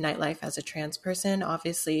into nightlife as a trans person.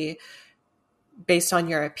 Obviously, based on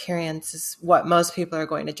your appearance is what most people are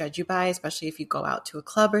going to judge you by, especially if you go out to a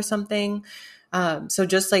club or something. So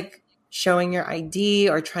just like showing your ID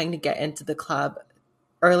or trying to get into the club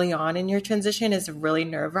early on in your transition is really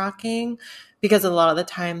nerve wracking because a lot of the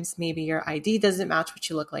times maybe your ID doesn't match what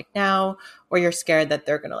you look like now, or you're scared that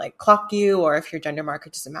they're going to like clock you, or if your gender marker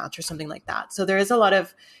doesn't match or something like that. So there is a lot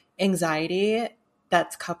of anxiety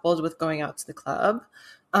that's coupled with going out to the club.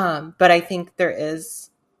 But I think there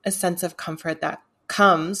is a sense of comfort that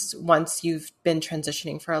comes once you've been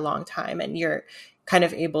transitioning for a long time and you're kind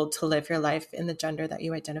of able to live your life in the gender that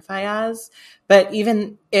you identify as. But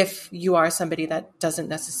even if you are somebody that doesn't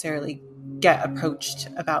necessarily get approached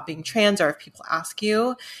about being trans, or if people ask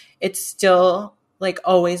you, it's still like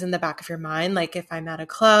always in the back of your mind. Like if I'm at a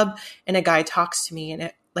club and a guy talks to me and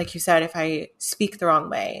it, like you said, if I speak the wrong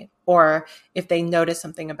way or if they notice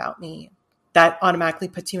something about me, that automatically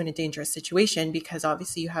puts you in a dangerous situation because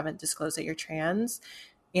obviously you haven't disclosed that you're trans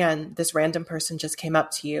and this random person just came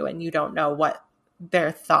up to you and you don't know what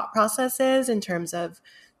their thought process is in terms of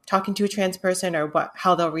talking to a trans person or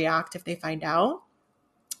how they'll react if they find out.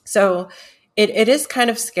 So it is kind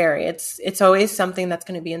of scary. It's always something that's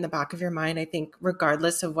going to be in the back of your mind. I think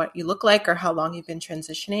regardless of what you look like or how long you've been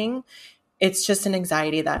transitioning, it's just an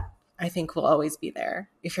anxiety that I think will always be there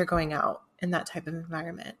if you're going out in that type of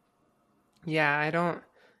environment. Yeah, I don't.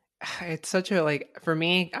 It's such a like for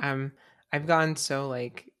me. I've gotten so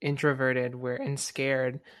like introverted where and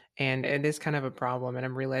scared, and it is kind of a problem. And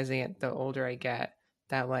I'm realizing it the older I get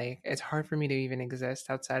that like it's hard for me to even exist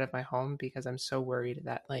outside of my home because I'm so worried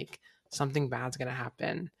that like something bad's gonna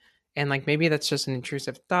happen. And like maybe that's just an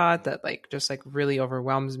intrusive thought that like just like really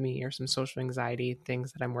overwhelms me or some social anxiety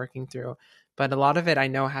things that I'm working through. But a lot of it I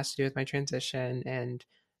know has to do with my transition and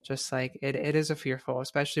just like it is a fearful,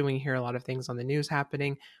 especially when you hear a lot of things on the news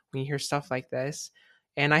happening, when you hear stuff like this.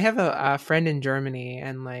 And I have a friend in Germany,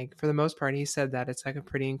 and like for the most part, he said that it's like a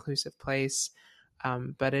pretty inclusive place.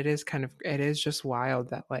 But it is just wild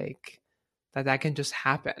that like that can just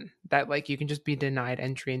happen. That like you can just be denied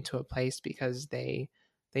entry into a place because they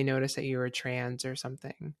notice that you're a trans or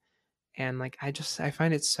something. And like I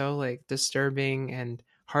find it so like disturbing and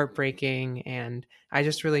heartbreaking, and I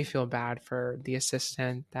just really feel bad for the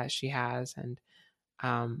assistant that she has. And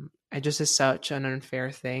it just is such an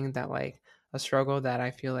unfair thing that like a struggle that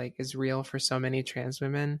I feel like is real for so many trans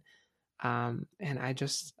women. And I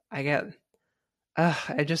get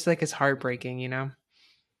I just like it's heartbreaking, you know.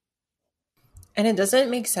 And it doesn't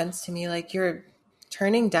make sense to me. Like you're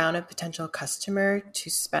turning down a potential customer to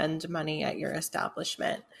spend money at your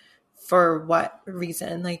establishment. For what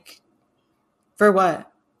reason? Like, for what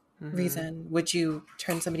Hmm. reason would you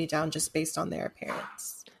turn somebody down just based on their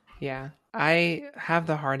appearance? Yeah, I have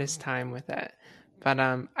the hardest time with it. But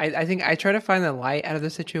I think I try to find the light out of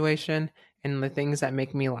the situation and the things that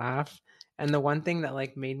make me laugh. And the one thing that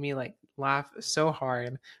like made me like laugh so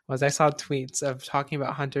hard was I saw tweets of talking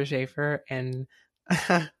about Hunter Schafer and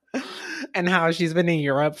and how she's been in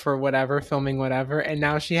Europe for whatever, filming whatever, and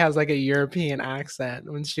now she has like a European accent.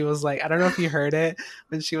 When she was like, I don't know if you heard it,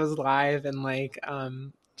 when she was live and like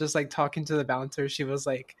just like talking to the bouncer, she was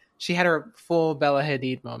like she had her full Bella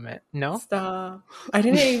Hadid moment. No? Stop. I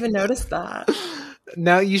didn't even notice that.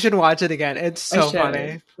 No, you should watch it again. It's I so should.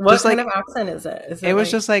 funny. What Just kind of like accent is it? Is it it was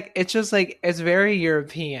like, just like it's just like it's very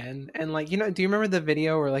European and like do you remember the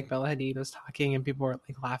video where like Bella Hadid was talking and people were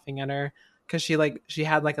like laughing at her because she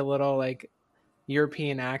had like a little like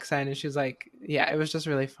European accent and she was like yeah, it was just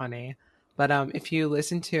really funny. But if you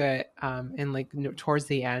listen to it and like towards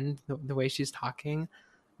the end the way she's talking,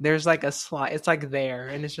 there's like a slide, it's like there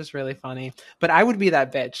and it's just really funny. But I would be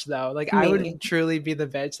that bitch though. Like I me? would truly be the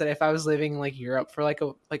bitch that if I was living in like Europe for like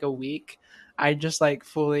a week, I'd just like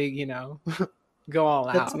fully, go all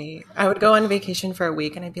That's out. me. I would go on vacation for a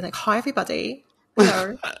week and I'd be like, hi, everybody.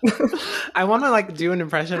 Hello. I want to like do an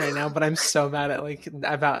impression right now, but I'm so bad at like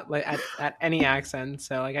about like at any accent,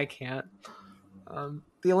 so like I can't.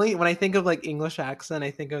 The only when I think of like English accent,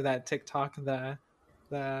 I think of that TikTok, the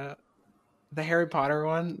the Harry Potter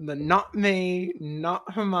one, the not me,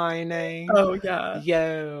 not Hermione, Oh yeah.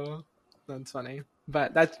 yo. That's funny,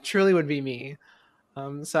 but that truly would be me.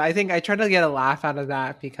 So I think I try to get a laugh out of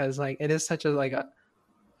that because like it is such a like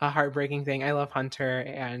a heartbreaking thing. I love Hunter,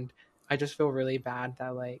 and I just feel really bad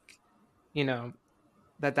that like you know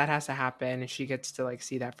that has to happen and she gets to like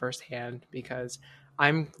see that firsthand because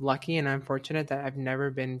I'm lucky and I'm fortunate that I've never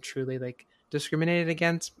been truly like discriminated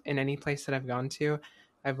against in any place that I've gone to.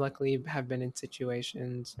 I've luckily have been in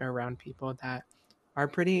situations around people that are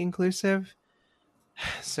pretty inclusive.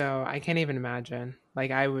 So I can't even imagine.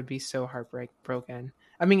 Like I would be so broken.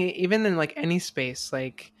 I mean, even in like any space,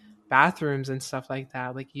 like bathrooms and stuff like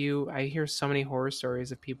that. Like I hear so many horror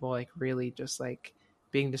stories of people like really just like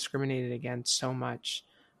being discriminated against so much.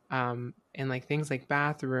 And like things like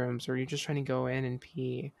bathrooms, or you're just trying to go in and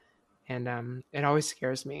pee, and it always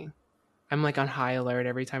scares me. I'm like on high alert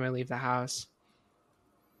every time I leave the house.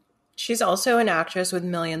 She's also an actress with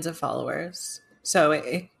millions of followers. So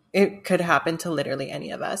it could happen to literally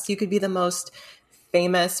any of us. You could be the most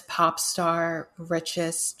famous pop star,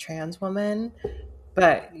 richest trans woman,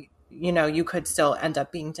 but you could still end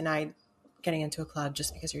up being denied getting into a club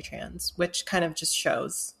just because you're trans, which kind of just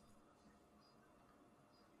shows.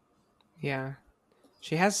 Yeah,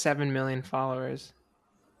 she has 7 million followers.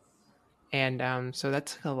 And so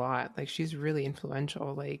that's like a lot. Like she's really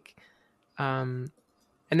influential. Like um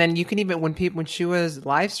and then you can even when she was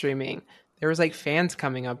live streaming, there was like fans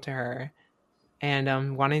coming up to her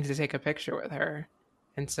and wanting to take a picture with her.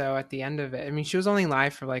 And so at the end of it, I mean she was only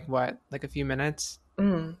live for like what, like a few minutes.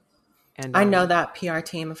 Mm. And I know that PR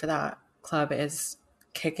team for that club is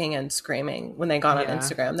kicking and screaming when they got on yeah.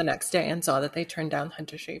 Instagram the next day and saw that they turned down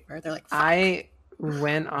Hunter Schafer. They're like, fuck. I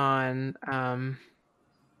went on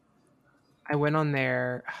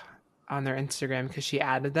their Instagram because she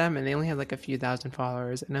added them and they only had like a few thousand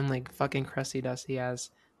followers and I'm like fucking crusty dusty as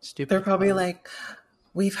They're stupid probably club. like,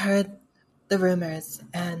 we've heard the rumors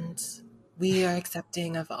and we are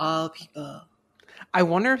accepting of all people. I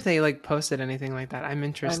wonder if they like posted anything like that. I'm I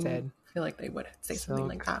interested. feel like they would say something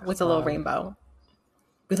like Silk that with a little Club. rainbow.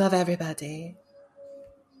 We love everybody.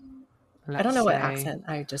 I don't Let's know what say. accent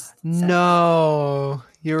I just said. No.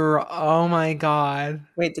 You're oh my god.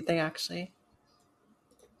 Wait, did they actually?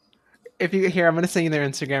 If you I'm gonna send you their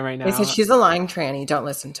Instagram right They said now. she's a lying tranny. Don't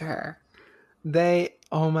listen to her. They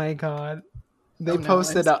oh my god. They Oh no, I'm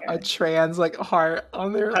posted a scared. trans like heart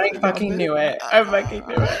on their I like on fucking the knew it. I fucking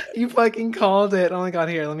knew it. You fucking called it. Oh my god,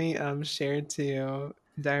 here, let me share it to you.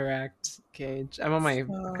 Direct Cage. I'm on my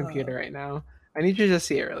computer right now. I need you to just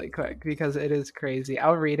see it really quick because it is crazy.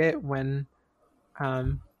 I'll read it when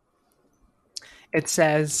um it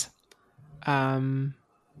says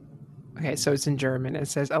okay, so it's in German. It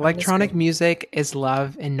says electronic music is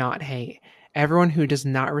love and not hate. Everyone who does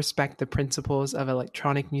not respect the principles of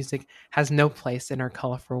electronic music has no place in our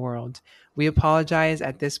colorful world. We apologize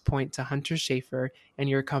at this point to Hunter Schafer and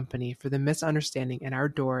your company for the misunderstanding in our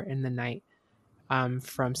door in the night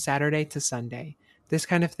from Saturday to Sunday. This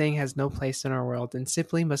kind of thing has no place in our world and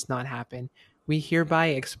simply must not happen. We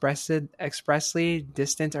hereby expressly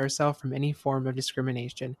distance ourselves from any form of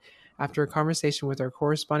discrimination. After a conversation with our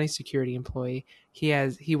corresponding security employee,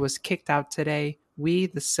 he was kicked out today. We,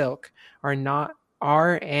 the Silk,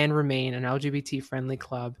 are and remain an LGBT friendly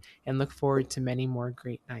club and look forward to many more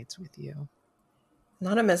great nights with you.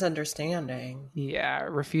 Not a misunderstanding. Yeah,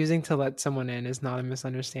 refusing to let someone in is not a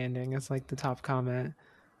misunderstanding. It's like the top comment.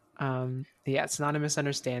 Yeah, it's not a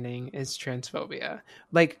misunderstanding. It's transphobia.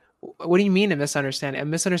 Like, what do you mean a misunderstanding? A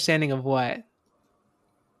misunderstanding of what?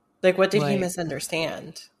 Like, what did he Like,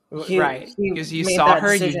 misunderstand? right? He Because you made saw that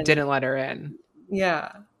her, you decision. didn't let her in.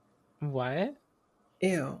 Yeah. What?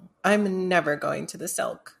 Ew. I'm never going to the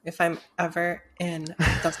Silk if I'm ever in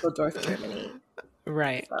Dusseldorf, Germany.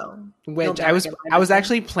 Right. So Which I was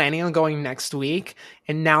actually planning on going next week,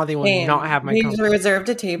 and now they will not have my We company. reserved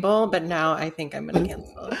a table, but now I think I'm going to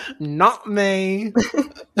cancel. Not me.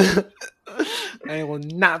 I will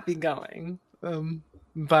not be going.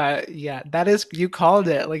 But yeah, that is, you called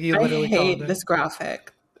it. Like you literally called it. I hate this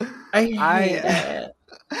graphic. I hate it.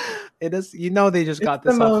 It is, they just got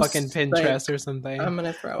this off fucking Pinterest or something. I'm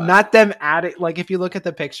gonna throw up. Not them adding, like if you look at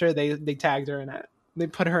the picture, they tagged her in it. They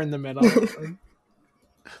put her in the middle.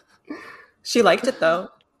 She liked it though.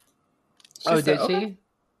 Did she?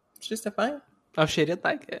 She said fine. Oh, she did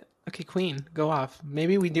like it. Okay, Queen, go off.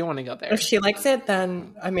 Maybe we do want to go there. If she likes it,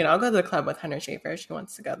 then I'll go to the club with Hunter Schafer if she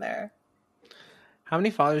wants to go there. How many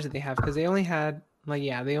followers did they have? Because they only had like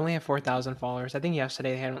yeah, they only have 4,000 followers. I think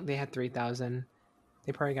yesterday they had 3,000.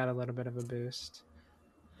 They probably got a little bit of a boost.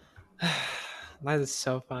 That is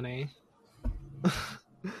so funny.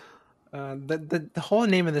 The whole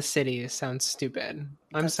name of the city sounds stupid.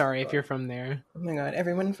 I'm sorry if you're Dusseldorf. from there. Oh my god,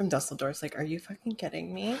 everyone from Dusseldorf's like, are you fucking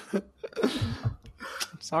kidding me?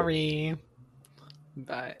 Sorry,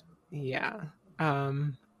 but yeah.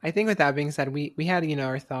 I think with that being said, we had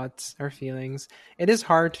our thoughts, our feelings. It is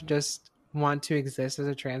hard to just want to exist as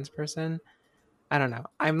a trans person. I don't know.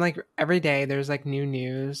 I'm like every day there's like new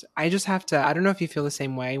news. I just have to. I don't know if you feel the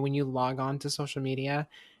same way when you log on to social media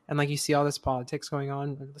and like you see all this politics going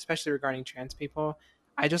on, especially regarding trans people.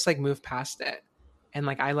 I just like move past it, and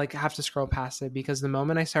like I like have to scroll past it because the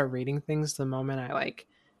moment I start reading things, the moment I like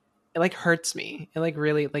it like hurts me. It like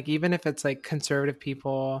really like even if it's like conservative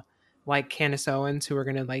people like Candace Owens who we're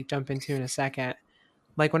gonna like jump into in a second.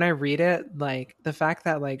 Like when I read it, like the fact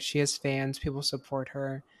that like she has fans, people support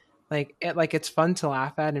her, like it's fun to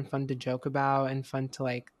laugh at and fun to joke about and fun to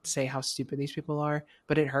like say how stupid these people are,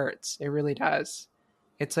 but it hurts. It really does.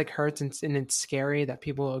 It's like hurts and it's scary that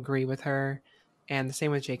people agree with her. And the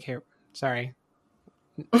same with JK. Sorry.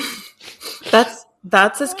 That's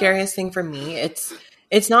the scariest thing for me.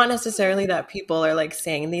 It's not necessarily that people are like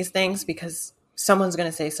saying these things because someone's going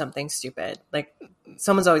to say something stupid. Like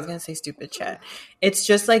someone's always going to say stupid shit. It's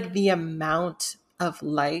just like the amount of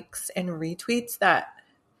likes and retweets that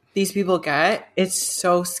these people get. It's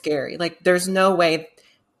so scary. Like there's no way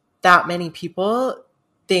that many people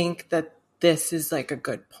think that this is like a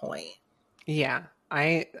good point. Yeah.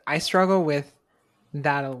 I struggle with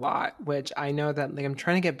that a lot, which I know that like I'm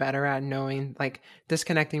trying to get better at knowing like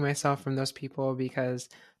disconnecting myself from those people because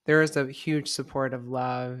there is a huge support of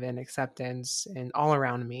love and acceptance and all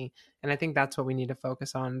around me. And I think that's what we need to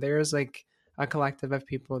focus on. There's like a collective of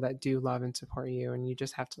people that do love and support you and you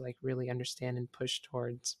just have to like really understand and push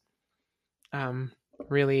towards um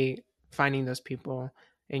really finding those people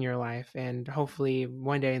in your life and hopefully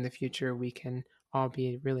one day in the future we can all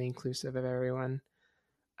be really inclusive of everyone.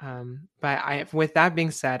 With that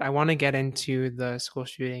being said, I want to get into the school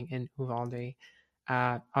shooting in Uvalde.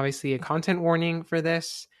 Obviously, a content warning for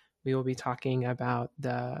this. We will be talking about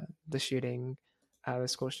the shooting, the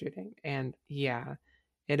school shooting, and yeah,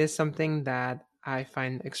 it is something that I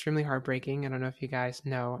find extremely heartbreaking. I don't know if you guys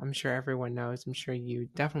know. I'm sure everyone knows. I'm sure you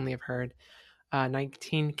definitely have heard.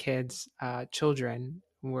 19 kids, children,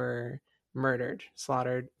 were murdered,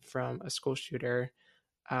 slaughtered from a school shooter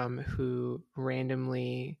who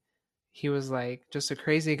randomly he was like just a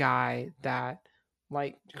crazy guy that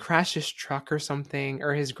like crashed his truck or something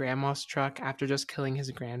or his grandma's truck after just killing his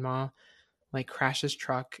grandma, like crashed his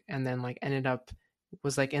truck and then like ended up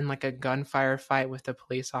was like in like a gunfire fight with the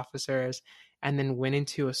police officers and then went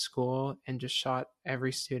into a school and just shot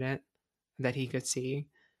every student that he could see.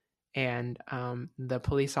 And the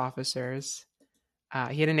police officers,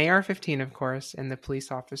 he had an AR-15, of course, and the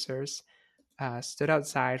police officers stood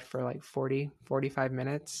outside for like 40, 45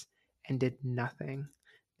 minutes and did nothing.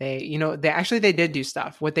 They did do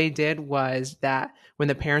stuff. What they did was that when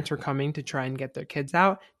the parents were coming to try and get their kids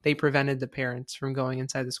out, they prevented the parents from going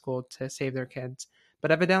inside the school to save their kids.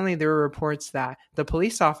 But evidently there were reports that the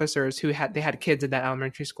police officers they had kids at that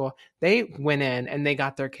elementary school, they went in and they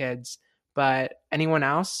got their kids, but anyone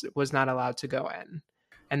else was not allowed to go in.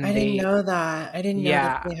 I And didn't they know that. I didn't know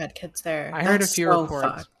that yeah, they had kids there. I heard a That's few so reports.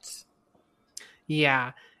 fucked.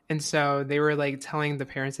 Yeah. And so they were like telling the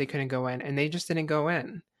parents they couldn't go in, and they just didn't go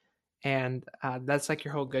in. And that's like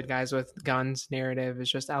your whole good guys with guns narrative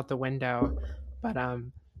is just out the window. But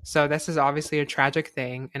so this is obviously a tragic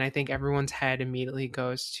thing, and I think everyone's head immediately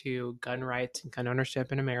goes to gun rights and gun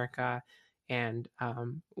ownership in America, and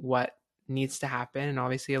what needs to happen. And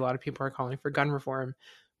obviously, a lot of people are calling for gun reform,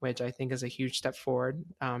 which I think is a huge step forward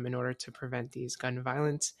in order to prevent these gun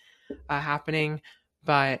violence happening.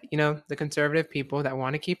 But the conservative people that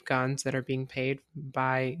want to keep guns that are being paid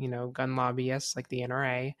by gun lobbyists like the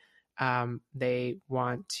NRA, they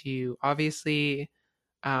want to obviously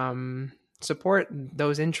support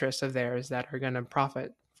those interests of theirs that are going to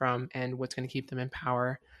profit from and what's going to keep them in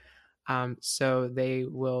power. So they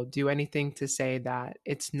will do anything to say that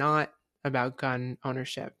it's not about gun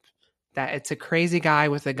ownership, that it's a crazy guy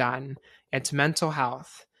with a gun, it's mental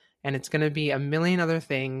health, and it's going to be a million other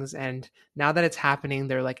things. And now that it's happening,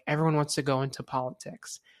 they're like, everyone wants to go into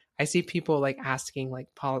politics. I see people like asking like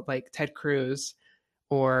Ted Cruz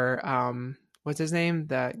or what's his name,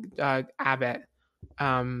 the Abbott.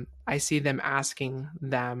 I see them asking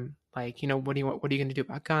them like, what do you want? What are you going to do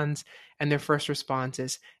about guns? And their first response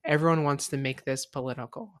is, everyone wants to make this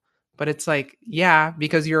political. But it's like, yeah,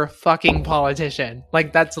 because you're a fucking politician.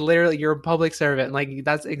 Like, that's literally, you're a public servant. Like,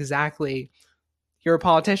 that's exactly, you're a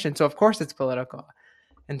politician. So, of course, it's political.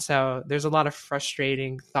 And so, there's a lot of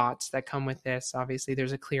frustrating thoughts that come with this. Obviously,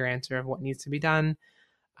 there's a clear answer of what needs to be done.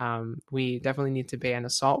 We definitely need to ban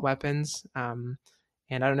assault weapons. And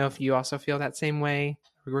I don't know if you also feel that same way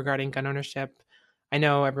regarding gun ownership. I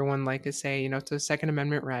know everyone like to say, it's a Second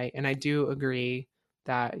Amendment right. And I do agree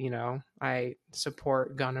that, I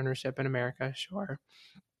support gun ownership in America, sure.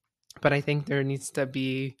 But I think there needs to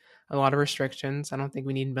be a lot of restrictions. I don't think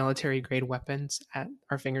we need military grade weapons at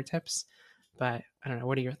our fingertips. But I don't know.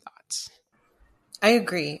 What are your thoughts? I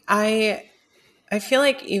agree. I feel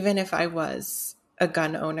like even if I was a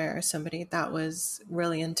gun owner or somebody that was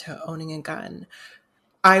really into owning a gun,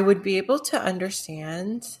 I would be able to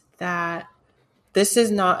understand that this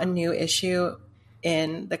is not a new issue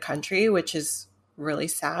in the country, which is really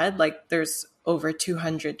sad. Like there's over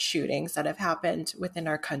 200 shootings that have happened within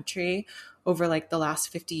our country over like the last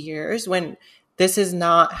 50 years when this is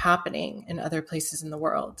not happening in other places in the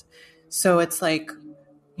world. So it's like,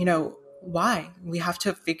 why? We have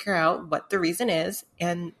to figure out what the reason is.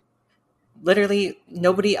 And literally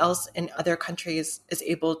nobody else in other countries is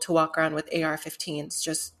able to walk around with AR-15s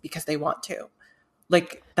just because they want to.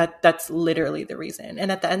 Like that's literally the reason.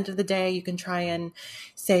 And at the end of the day, you can try and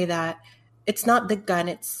say that it's not the gun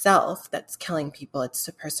itself that's killing people, it's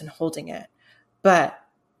the person holding it. But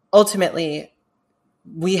ultimately,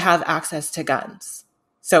 we have access to guns.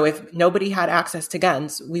 So if nobody had access to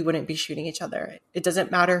guns, we wouldn't be shooting each other. It doesn't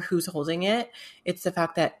matter who's holding it. It's the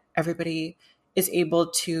fact that everybody is able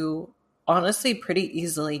to honestly pretty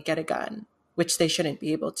easily get a gun, which they shouldn't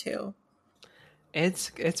be able to.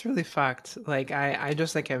 It's really fucked. Like I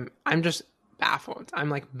just like I'm just baffled. I'm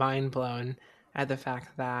like mind blown at the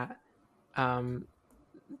fact that um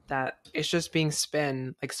that it's just being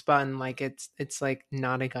spun like it's like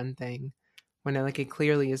not a gun thing when it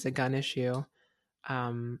clearly is a gun issue.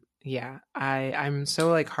 Yeah, I'm so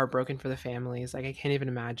like heartbroken for the families. Like I can't even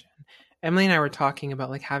imagine. Emily and I were talking about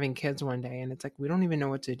like having kids one day, and it's like we don't even know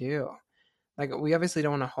what to do. Like we obviously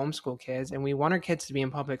don't want to homeschool kids, and we want our kids to be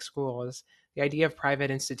in public schools. The idea of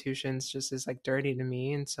private institutions just is like dirty to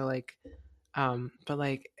me, and so like, but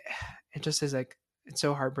like, it just is like it's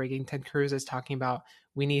so heartbreaking. Ted Cruz is talking about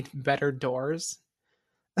we need better doors.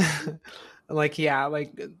 Like,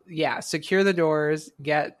 secure the doors,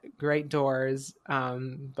 get great doors.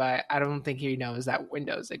 But I don't think he knows that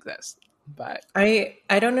windows exist. But I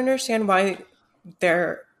don't understand why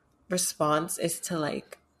their response is to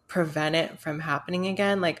like prevent it from happening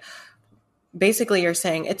again. Like basically you're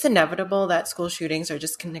saying it's inevitable that school shootings are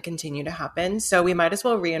just going to continue to happen. So we might as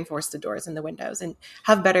well reinforce the doors and the windows and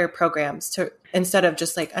have better programs to instead of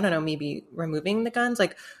just like, I don't know, maybe removing the guns.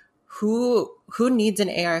 Like who needs an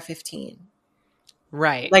AR-15?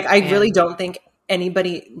 right. Like I really And don't think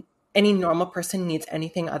any normal person needs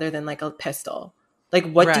anything other than like a pistol.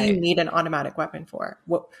 Like what do you right. need an automatic weapon for?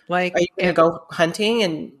 What are Like you going to go hunting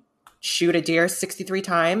and shoot a deer 63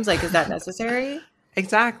 times? Like is that necessary?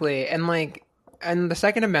 exactly. And the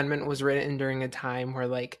Second Amendment was written during a time where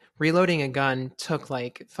like reloading a gun took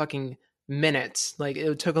like fucking minutes. Like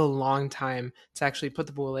it took a long time to actually put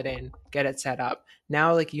the bullet in, get it set up.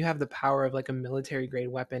 Now like you have the power of like a military grade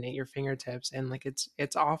weapon at your fingertips, and like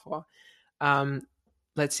it's awful. Um,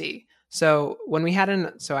 let's see. So when we had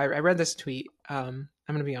I read this tweet. I'm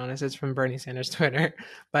gonna be honest, it's from Bernie Sanders' Twitter,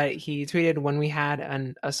 but he tweeted when we had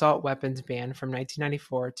an assault weapons ban from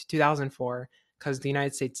 1994 to 2004 because the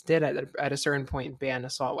United States did at a certain point ban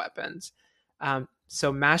assault weapons.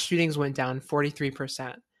 So mass shootings went down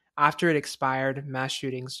 43%. After it expired, mass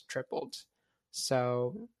shootings tripled.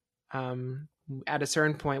 So at a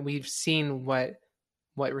certain point, we've seen what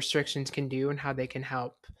restrictions can do and how they can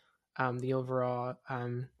help the overall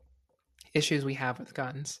issues we have with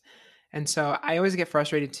guns. And so I always get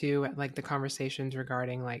frustrated too at like the conversations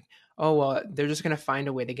regarding like, oh well, they're just gonna find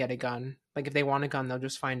a way to get a gun. Like if they want a gun, they'll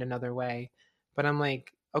just find another way. But I'm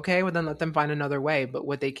like, okay, well then let them find another way. But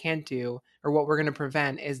what they can't do, or what we're gonna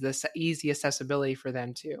prevent, is this easy accessibility for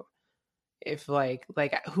them too. If like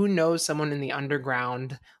who knows someone in the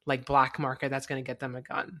underground like black market that's gonna get them a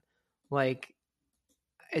gun? Like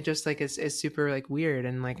it just like is super like weird,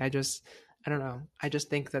 and like I don't know. I just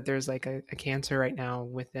think that there's like a cancer right now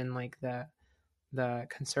within like the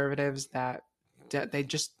conservatives that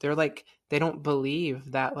they're like they don't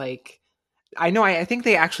believe that like I know I think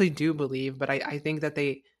they actually do believe, but I think that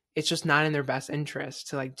it's just not in their best interest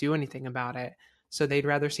to like do anything about it. So they'd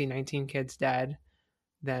rather see 19 kids dead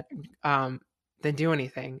than um than do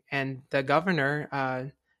anything. And the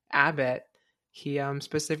governor Abbott he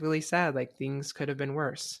specifically said like things could have been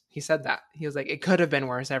worse. He said that. He was like, it could have been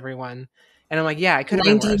worse, everyone. And I'm like, yeah, it could have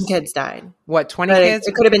been 19 worse. kids died. What, 20 But kids?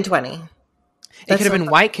 it could have been 20. It That's could have so been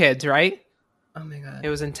white kids, right? Oh my It God.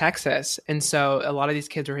 was in Texas. And so a lot of these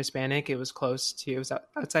kids were Hispanic. It was close to, it was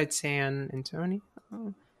outside San Antonio.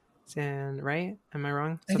 Right? Am I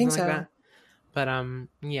wrong? I Something think like so. that. But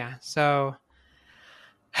yeah. So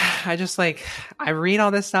I just like, I read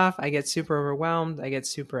all this stuff. I get super overwhelmed. I get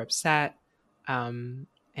super upset. And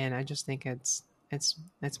I just think it's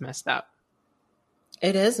messed up.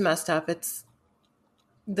 It is messed up.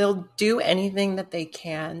 They'll do anything that they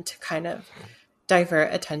can to kind of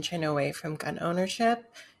divert attention away from gun ownership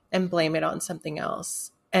and blame it on something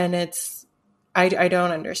else. And I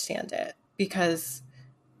don't understand it, because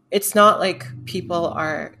it's not like people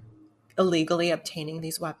are illegally obtaining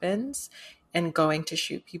these weapons and going to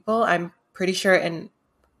shoot people. I'm pretty sure in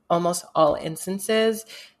almost all instances,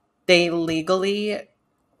 they legally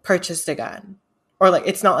purchased a gun. Or like,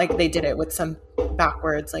 it's not like they did it with some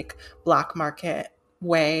backwards, like black market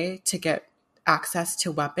way to get access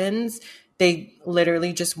to weapons. They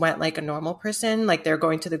literally just went like a normal person, like they're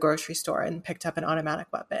going to the grocery store and picked up an automatic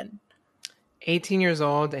weapon. 18 years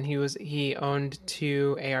old, and he owned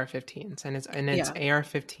 2 AR-15s, and it's Yeah.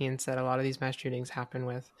 AR-15s that a lot of these mass shootings happen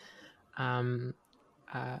with.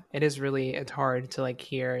 It is really, it's hard to like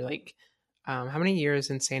hear like how many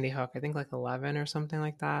years in Sandy Hook? I think like 11 or something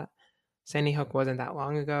like that. Sandy Hook wasn't that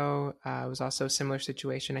long ago. It was also a similar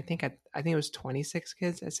situation. I think it was 26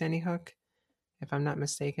 kids at Sandy Hook, if I'm not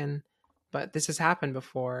mistaken. But this has happened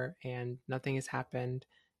before, and nothing has happened.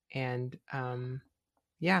 And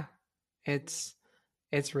yeah, it's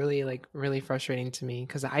really like really frustrating to me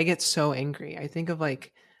because I get so angry. I think of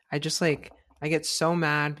like I just like I get so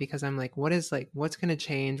mad because I'm like, what's gonna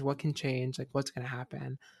change? What can change? Like what's gonna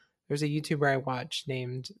happen? There's a YouTuber I watch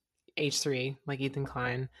named H3, like Ethan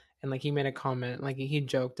Klein, and like he made a comment, like he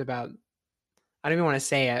joked about, I don't even want to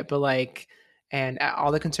say it, but like, and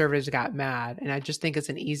all the conservatives got mad. And I just think it's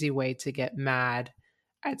an easy way to get mad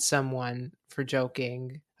at someone for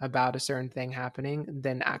joking about a certain thing happening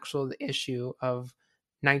than actual issue of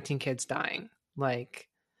 19 kids dying. Like,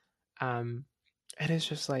 um, it is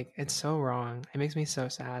just like, it's so wrong. It makes me so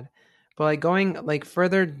sad. But like going like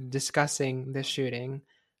further discussing this shooting,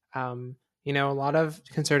 a lot of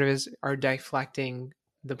conservatives are deflecting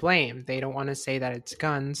the blame. They don't want to say that it's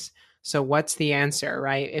guns. So what's the answer,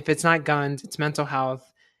 right? If it's not guns, it's mental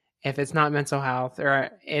health. If it's not mental health, or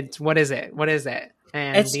it's what is it? What is it?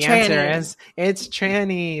 And It's the answer tranny. is it's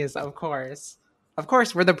trannies, of course. Of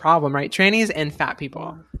course, we're the problem, right? Trannies and fat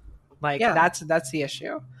people. Like Yeah. that's the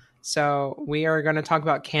issue. So we are going to talk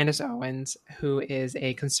about Candace Owens, who is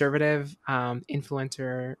a conservative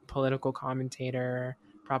influencer, political commentator,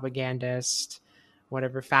 propagandist,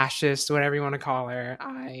 whatever, fascist, whatever you want to call her.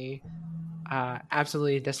 I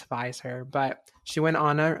absolutely despise her, but she went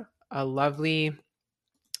on a lovely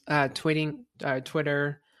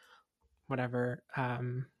Twitter, whatever,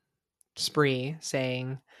 spree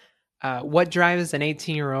saying, what drives an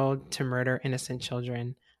 18-year-old to murder innocent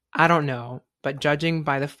children? I don't know, but judging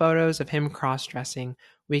by the photos of him cross-dressing,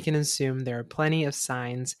 we can assume there are plenty of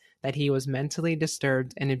signs that he was mentally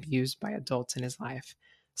disturbed and abused by adults in his life.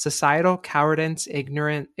 Societal cowardice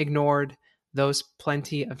ignored those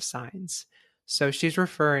plenty of signs. So she's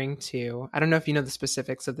referring to, I don't know if you know the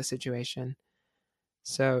specifics of the situation.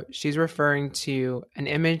 So she's referring to an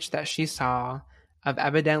image that she saw of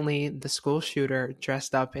evidently the school shooter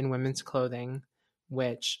dressed up in women's clothing,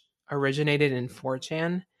 which originated in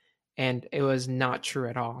 4chan, and it was not true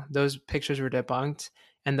at all. Those pictures were debunked,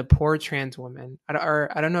 and the poor trans woman, I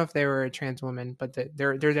don't know if they were a trans woman, but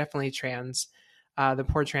they're definitely trans. The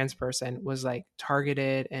poor trans person was like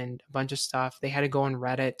targeted and a bunch of stuff. They had to go on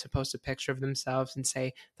Reddit to post a picture of themselves and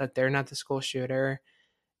say that they're not the school shooter.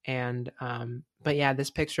 And but yeah,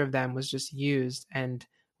 this picture of them was just used and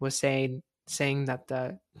was saying that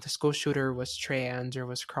the school shooter was trans or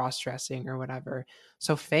was cross-dressing or whatever.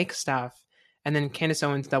 So fake stuff. And then Candace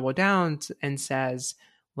Owens doubled down and says,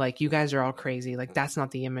 like, you guys are all crazy. Like, that's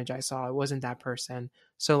not the image I saw. It wasn't that person.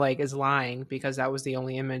 So like is lying because that was the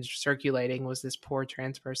only image circulating, was this poor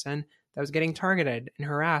trans person that was getting targeted and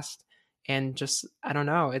harassed. And just, I don't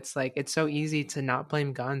know, it's like it's so easy to not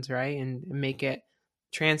blame guns, right? And make it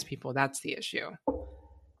trans people. That's the issue.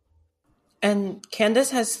 And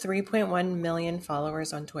Candace has 3.1 million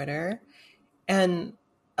followers on Twitter, and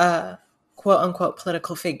a quote unquote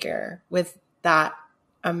political figure with that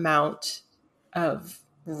amount of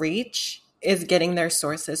reach is getting their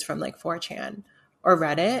sources from like 4chan or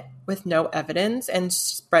Reddit with no evidence and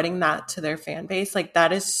spreading that to their fan base. Like,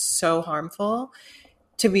 that is so harmful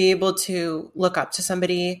to be able to look up to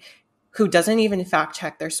somebody who doesn't even fact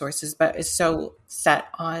check their sources, but is so set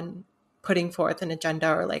on putting forth an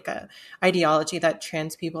agenda or like a ideology that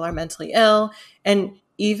trans people are mentally ill. And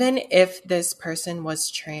even if this person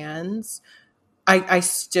was trans, I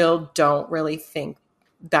still don't really think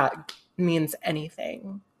that means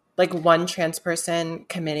anything. Like one trans person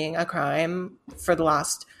committing a crime for the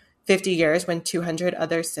last 50 years when 200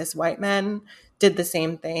 other cis white men did the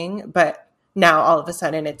same thing. But now all of a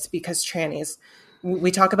sudden it's because trannies,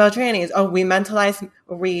 we talk about trannies. Oh,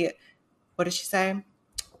 what did she say?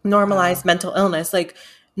 Normalize mental illness. Like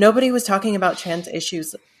nobody was talking about trans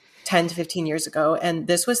issues 10 to 15 years ago, and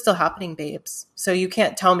this was still happening, babes. So you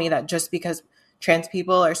can't tell me that just because trans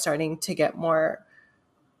people are starting to get more,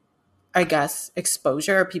 I guess,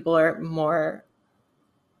 exposure, or people are more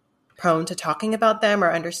prone to talking about them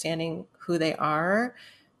or understanding who they are,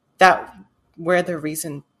 that where the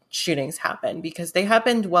recent shootings happen, because they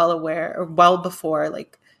happened well before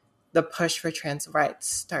like the push for trans rights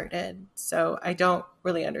started. So I don't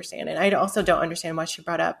really understand it. I also don't understand why she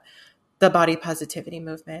brought up the body positivity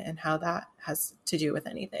movement and how that has to do with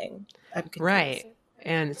anything. I'm confused. Right.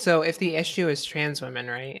 And so if the issue is trans women,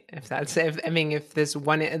 right? If this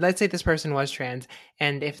one, let's say this person was trans,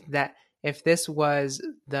 and if this was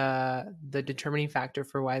the determining factor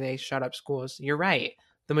for why they shut up schools, you're right.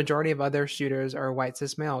 The majority of other shooters are white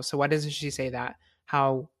cis males. So why doesn't she say that?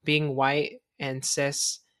 How being white and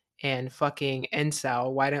cis and fucking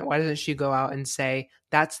incel, why doesn't she go out and say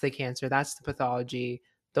that's the cancer, that's the pathology,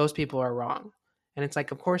 those people are wrong? And it's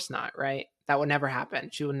like, of course not, right? That would never happen.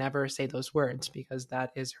 She will never say those words because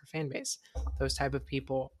that is her fan base. Those type of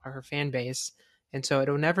people are her fan base. And so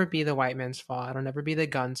it'll never be the white man's fault. It'll never be the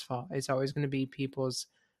gun's fault. It's always going to be people's,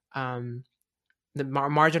 the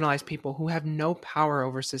marginalized people who have no power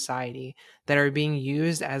over society, that are being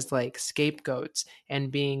used as like scapegoats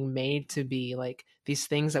and being made to be like these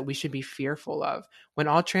things that we should be fearful of, when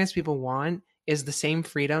all trans people want is the same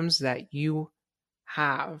freedoms that you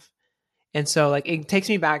have. And so like it takes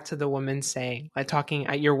me back to the woman saying, like talking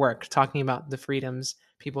at your work, talking about the freedoms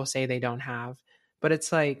people say they don't have. But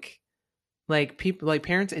it's like people, like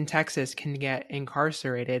parents in Texas can get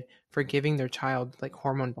incarcerated for giving their child like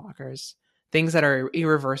hormone blockers, things that are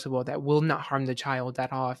irreversible, that will not harm the child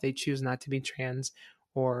at all if they choose not to be trans,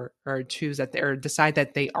 or choose that or decide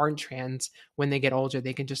that they aren't trans. When they get older,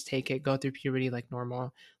 they can just take it, go through puberty like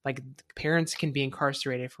normal. Like parents can be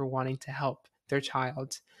incarcerated for wanting to help their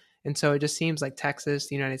child. And so it just seems like Texas,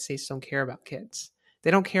 the United States, don't care about kids.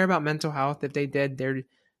 They don't care about mental health. If they did,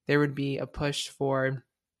 there would be a push for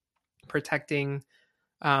protecting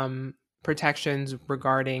protections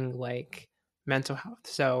regarding like mental health.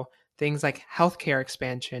 So things like healthcare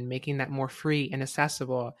expansion, making that more free and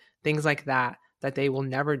accessible, things like that, that they will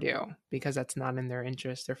never do because that's not in their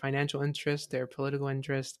interest, their financial interest, their political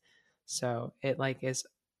interest. So it like is,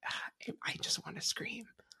 I just want to scream.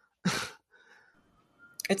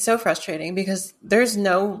 It's so frustrating because there's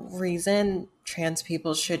no reason trans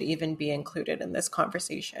people should even be included in this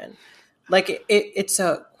conversation. Like it's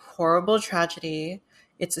a horrible tragedy.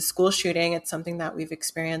 It's a school shooting. It's something that we've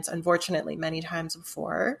experienced, unfortunately, many times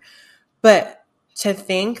before. But to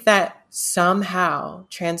think that somehow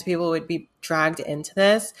trans people would be dragged into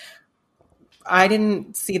this, I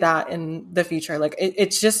didn't see that in the future. Like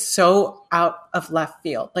it's just so out of left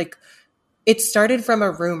field. Like it started from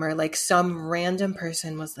a rumor. Like some random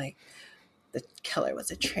person was like, the killer was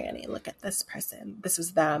a tranny. Look at this person. This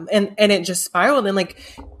was them. And it just spiraled. And like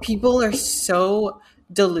people are so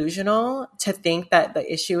delusional to think that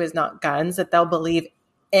the issue is not guns, that they'll believe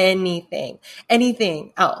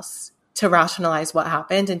anything else to rationalize what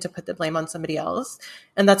happened and to put the blame on somebody else.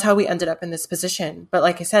 And that's how we ended up in this position. But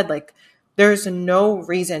like I said, like there's no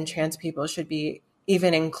reason trans people should be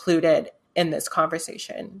even included in this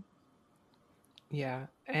conversation. Yeah.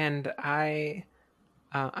 And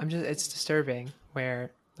I'm just, it's disturbing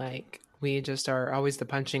where like we just are always the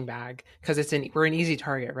punching bag because we're an easy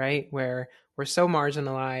target, right? Where we're so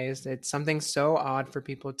marginalized. It's something so odd for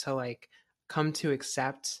people to like come to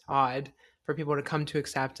accept, odd for people to come to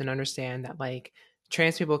accept and understand that like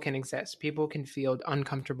trans people can exist. People can feel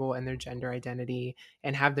uncomfortable in their gender identity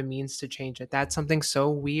and have the means to change it. That's something so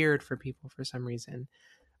weird for people for some reason.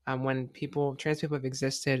 When trans people have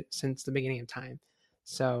existed since the beginning of time.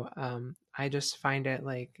 So I just find it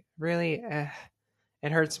like really,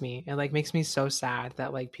 it hurts me. It like makes me so sad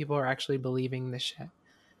that like people are actually believing this shit,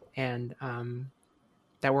 and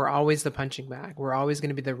that we're always the punching bag. We're always going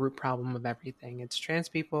to be the root problem of everything. It's trans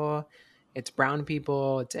people, it's brown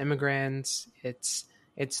people, it's immigrants, it's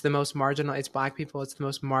the most marginal. It's black people. It's the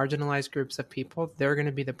most marginalized groups of people. They're going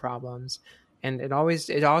to be the problems, And it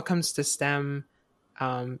all comes to stem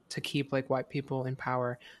to keep like white people in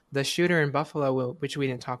power. The shooter in Buffalo, which we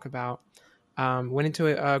didn't talk about, went into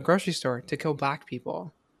a grocery store to kill black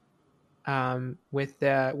people. With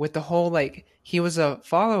the whole like he was a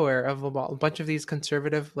follower of a bunch of these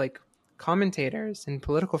conservative like commentators and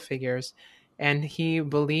political figures, and he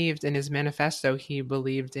believed in his manifesto. He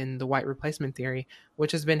believed in the white replacement theory,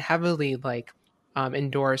 which has been heavily like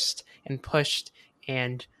endorsed and pushed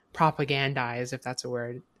and propagandized, if that's a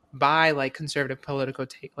word, by like conservative political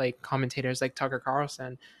like commentators like Tucker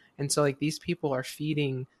Carlson. And so like these people are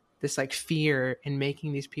feeding this like fear and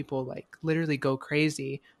making these people like literally go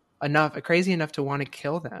crazy enough to want to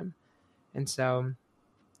kill them. And so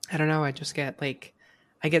I don't know, I just get like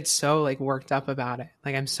I get so like worked up about it.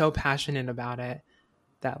 Like I'm so passionate about it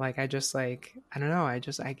that like I just like I don't know, I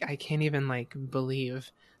can't even like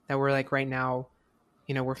believe that we're like right now,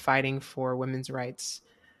 we're fighting for women's rights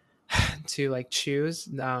to like choose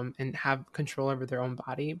and have control over their own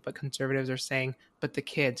body, but conservatives are saying, but the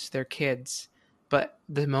kids, they're kids. But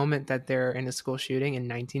the moment that they're in a school shooting and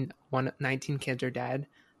 19 kids are dead,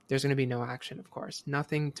 there's going to be no action, of course.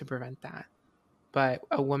 Nothing to prevent that. But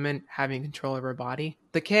a woman having control over her body,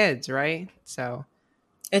 the kids, right? So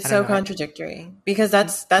It's I don't so know. contradictory because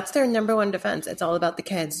that's their number one defense. It's all about the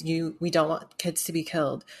kids. We don't want kids to be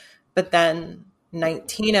killed. But then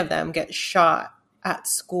 19 of them get shot at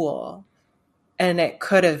school and it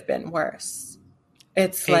could have been worse.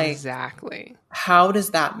 It's like, Exactly. how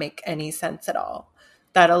does that make any sense at all?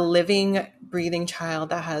 That a living, breathing child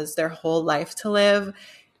that has their whole life to live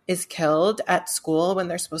is killed at school when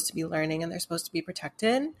they're supposed to be learning and they're supposed to be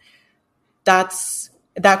protected. That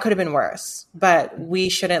could have been worse, but we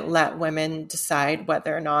shouldn't let women decide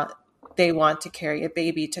whether or not they want to carry a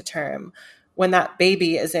baby to term when that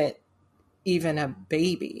baby isn't even a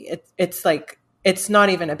baby. It's like, it's not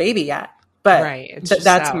even a baby yet, but Right. It's just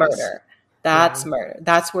that's cells. murder. Yeah. That's murder.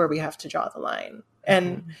 That's where we have to draw the line.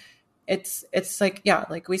 And Mm-hmm. it's like, yeah,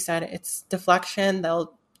 like we said, it's deflection.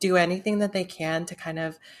 They'll do anything that they can to kind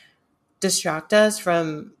of distract us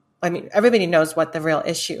from, I mean, everybody knows what the real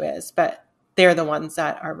issue is, but they're the ones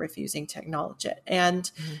that are refusing to acknowledge it. And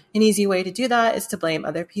Mm-hmm. an easy way to do that is to blame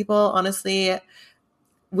other people. Honestly,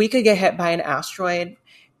 we could get hit by an asteroid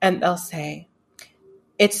and they'll say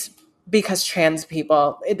it's because trans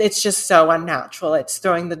people, it's just so unnatural. It's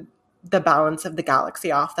throwing the balance of the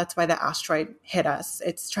galaxy off. That's why the asteroid hit us.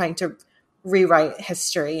 It's trying to rewrite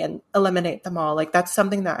history and eliminate them all. Like, that's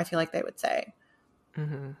something that I feel like they would say.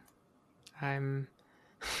 Mm-hmm. I'm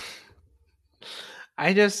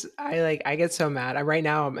I get so mad. Right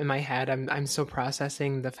now in my head I'm still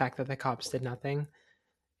processing the fact that the cops did nothing.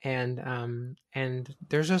 And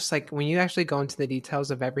there's just like when you actually go into the details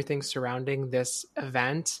of everything surrounding this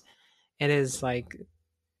event, it is like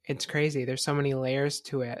it's crazy. There's so many layers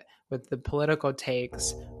to it with the political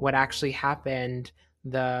takes, what actually happened,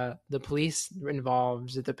 the police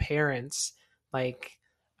involved, the parents, like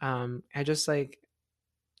I just like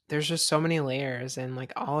there's just so many layers and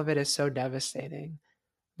like all of it is so devastating.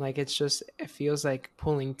 Like it feels like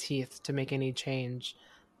pulling teeth to make any change.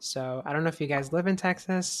 So I don't know if you guys live in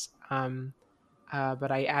Texas,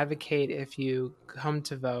 but I advocate if you come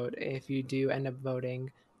to vote, if you do end up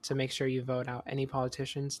voting, to make sure you vote out any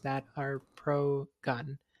politicians that are pro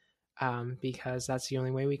gun, because that's the only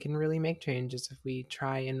way we can really make changes if we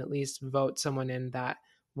try and at least vote someone in that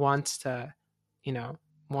wants to, you know,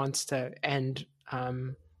 wants to end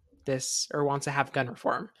this or wants to have gun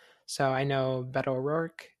reform. So I know Beto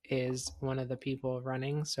O'Rourke is one of the people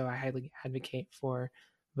running, so I highly advocate for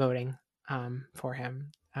voting for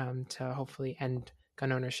him to hopefully end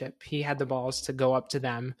gun ownership. He had the balls to go up to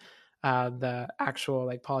them, the actual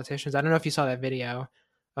like politicians. I don't know if you saw that video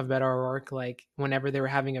of Beto O'Rourke, like whenever they were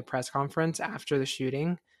having a press conference after the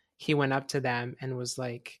shooting, he went up to them and was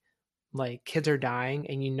like kids are dying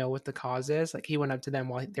and you know what the cause is. Like he went up to them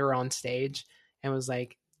while they were on stage and was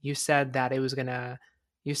like, you said that it was gonna,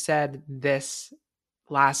 you said this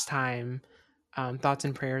last time, thoughts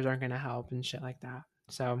and prayers aren't gonna help and shit like that.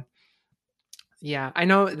 So yeah, I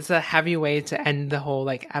know it's a heavy way to end the whole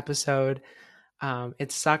like episode.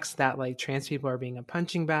 It sucks that like trans people are being a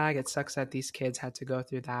punching bag. It sucks that these kids had to go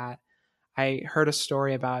through that. I heard a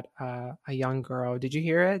story about a young girl. Did you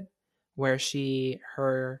hear it? Where the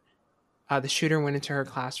shooter went into her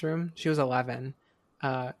classroom. She was 11,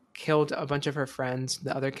 killed a bunch of her friends,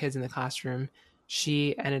 the other kids in the classroom.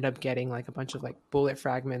 She ended up getting like a bunch of like bullet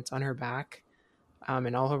fragments on her back,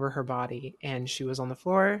 and all over her body. And she was on the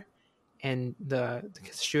floor. And the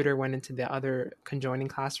shooter went into the other conjoining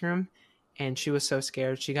classroom, and she was so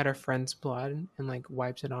scared. She got her friend's blood and like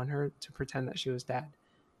wiped it on her to pretend that she was dead.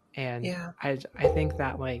 And Yeah. I think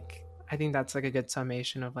that like I think that's like a good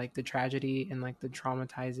summation of like the tragedy and like the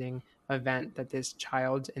traumatizing event that this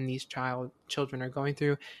child and these children are going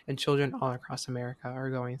through, and children all across America are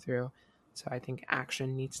going through. So I think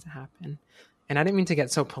action needs to happen. And I didn't mean to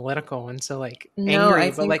get so political and so like No, angry, I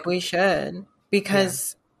but think like we should, yeah.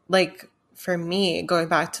 because like for me, going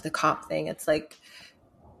back to the cop thing, it's like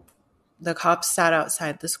the cops sat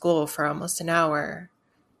outside the school for almost an hour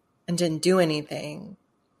and didn't do anything,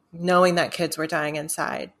 knowing that kids were dying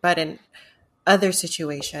inside. But in other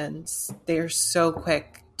situations, they're so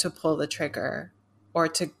quick to pull the trigger or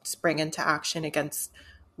to spring into action against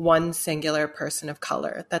one singular person of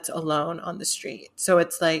color that's alone on the street. So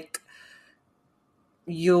it's like,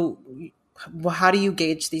 how do you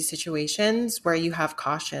gauge these situations where you have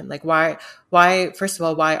caution? Like why first of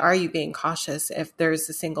all, why are you being cautious if there's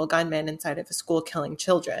a single gunman inside of a school killing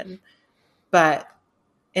children? But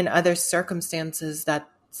in other circumstances,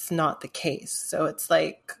 that's not the case. So it's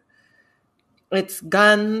like, it's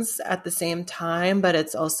guns at the same time, but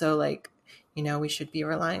it's also like, we should be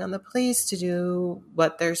relying on the police to do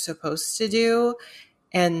what they're supposed to do.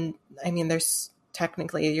 And I mean, there's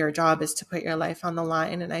technically, your job is to put your life on the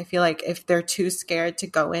line. And I feel like if they're too scared to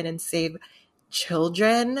go in and save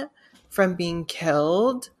children from being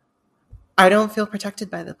killed, I don't feel protected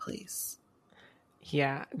by the police.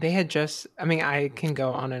 Yeah, they had just, I mean, I can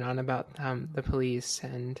go on and on about the police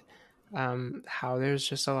and how there's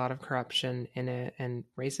just a lot of corruption in it and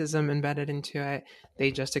racism embedded into it.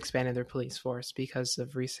 They just expanded their police force because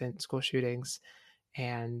of recent school shootings.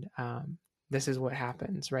 And this is what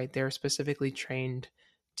happens, right? They're specifically trained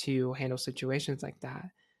to handle situations like that.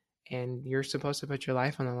 And you're supposed to put your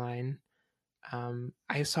life on the line.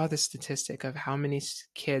 I saw the statistic of how many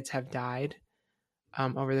kids have died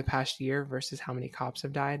over the past year versus how many cops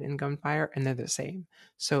have died in gunfire, and they're the same.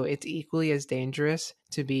 So it's equally as dangerous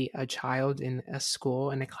to be a child in a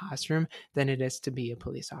school, in a classroom, than it is to be a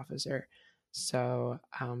police officer. So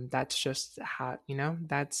that's just how,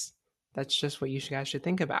 that's just what you guys should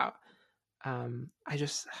think about.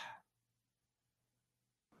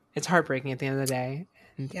 It's heartbreaking at the end of the day.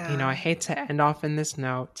 And, Yeah. I hate to end off in this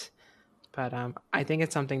note, but I think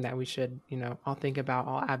it's something that we should, all think about,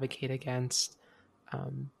 all advocate against.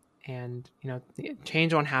 And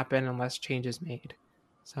change won't happen unless change is made.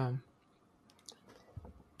 So,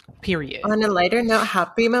 period. On a lighter note,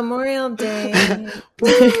 happy Memorial Day.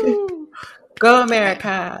 Go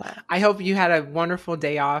America. I hope you had a wonderful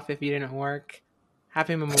day off if you didn't work.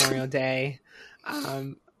 Happy Memorial Day.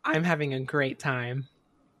 I'm having a great time.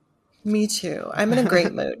 Me too. I'm in a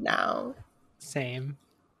great mood now. Same.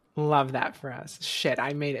 Love that for us. Shit,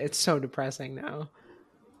 I made it. It's so depressing now.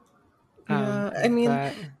 Yeah, I mean,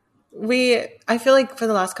 I feel like for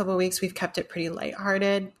the last couple of weeks, we've kept it pretty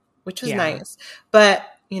lighthearted, which was nice. But,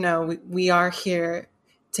 we are here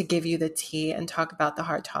to give you the tea and talk about the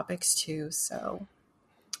hard topics too. So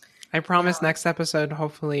I promise next episode,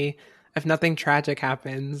 hopefully, if nothing tragic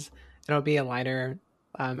happens, it'll be a lighter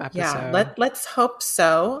episode. Yeah, let's hope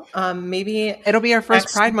so. Maybe it'll be our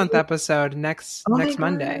first Pride Month episode next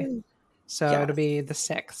Monday. God. So it'll be the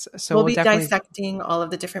 6th. So we'll be definitely dissecting all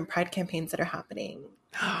of the different Pride campaigns that are happening.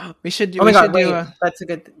 We should do. That's a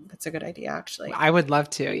good idea, actually. I would love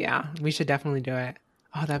to. Yeah, we should definitely do it.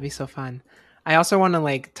 Oh, that'd be so fun. I also want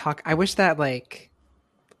to talk. I wish that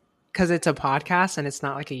because it's a podcast and it's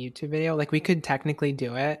not like a YouTube video. We could technically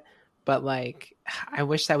do it, but I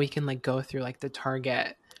wish that we can go through the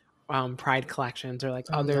Target Pride collections or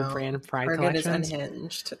other brand Pride Target collections. Is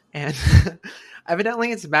unhinged. And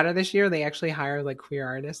evidently it's better this year. They actually hire queer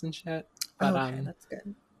artists and shit. But okay, that's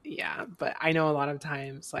good. Yeah, but I know a lot of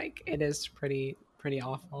times it is pretty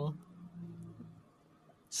awful.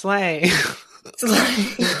 Slay.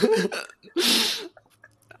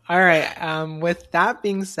 All right. With that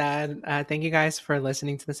being said, thank you guys for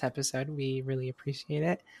listening to this episode. We really appreciate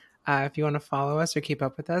it. If you want to follow us or keep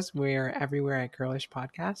up with us, we're everywhere at Girlish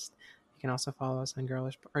Podcast. You can also follow us on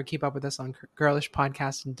keep up with us on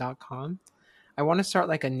girlishpodcast.com. I want to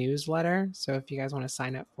start a newsletter. So if you guys want to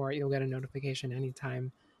sign up for it, you'll get a notification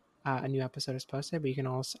anytime a new episode is posted. But you can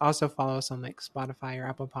also follow us on Spotify or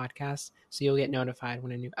Apple Podcasts, so you'll get notified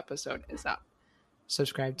when a new episode is up.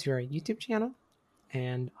 Subscribe to our YouTube channel,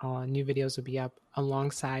 and all new videos will be up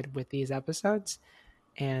alongside with these episodes.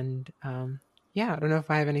 And I don't know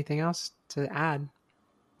if I have anything else to add.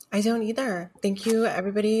 I don't either. Thank you,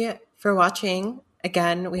 everybody, for watching.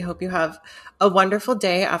 Again, we hope you have a wonderful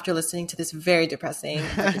day after listening to this very depressing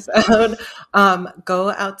episode.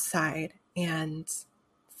 Go outside and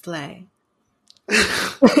slay.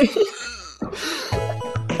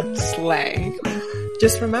 Slay.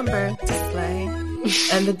 Just remember to slay.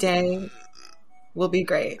 and the day will be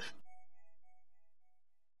great.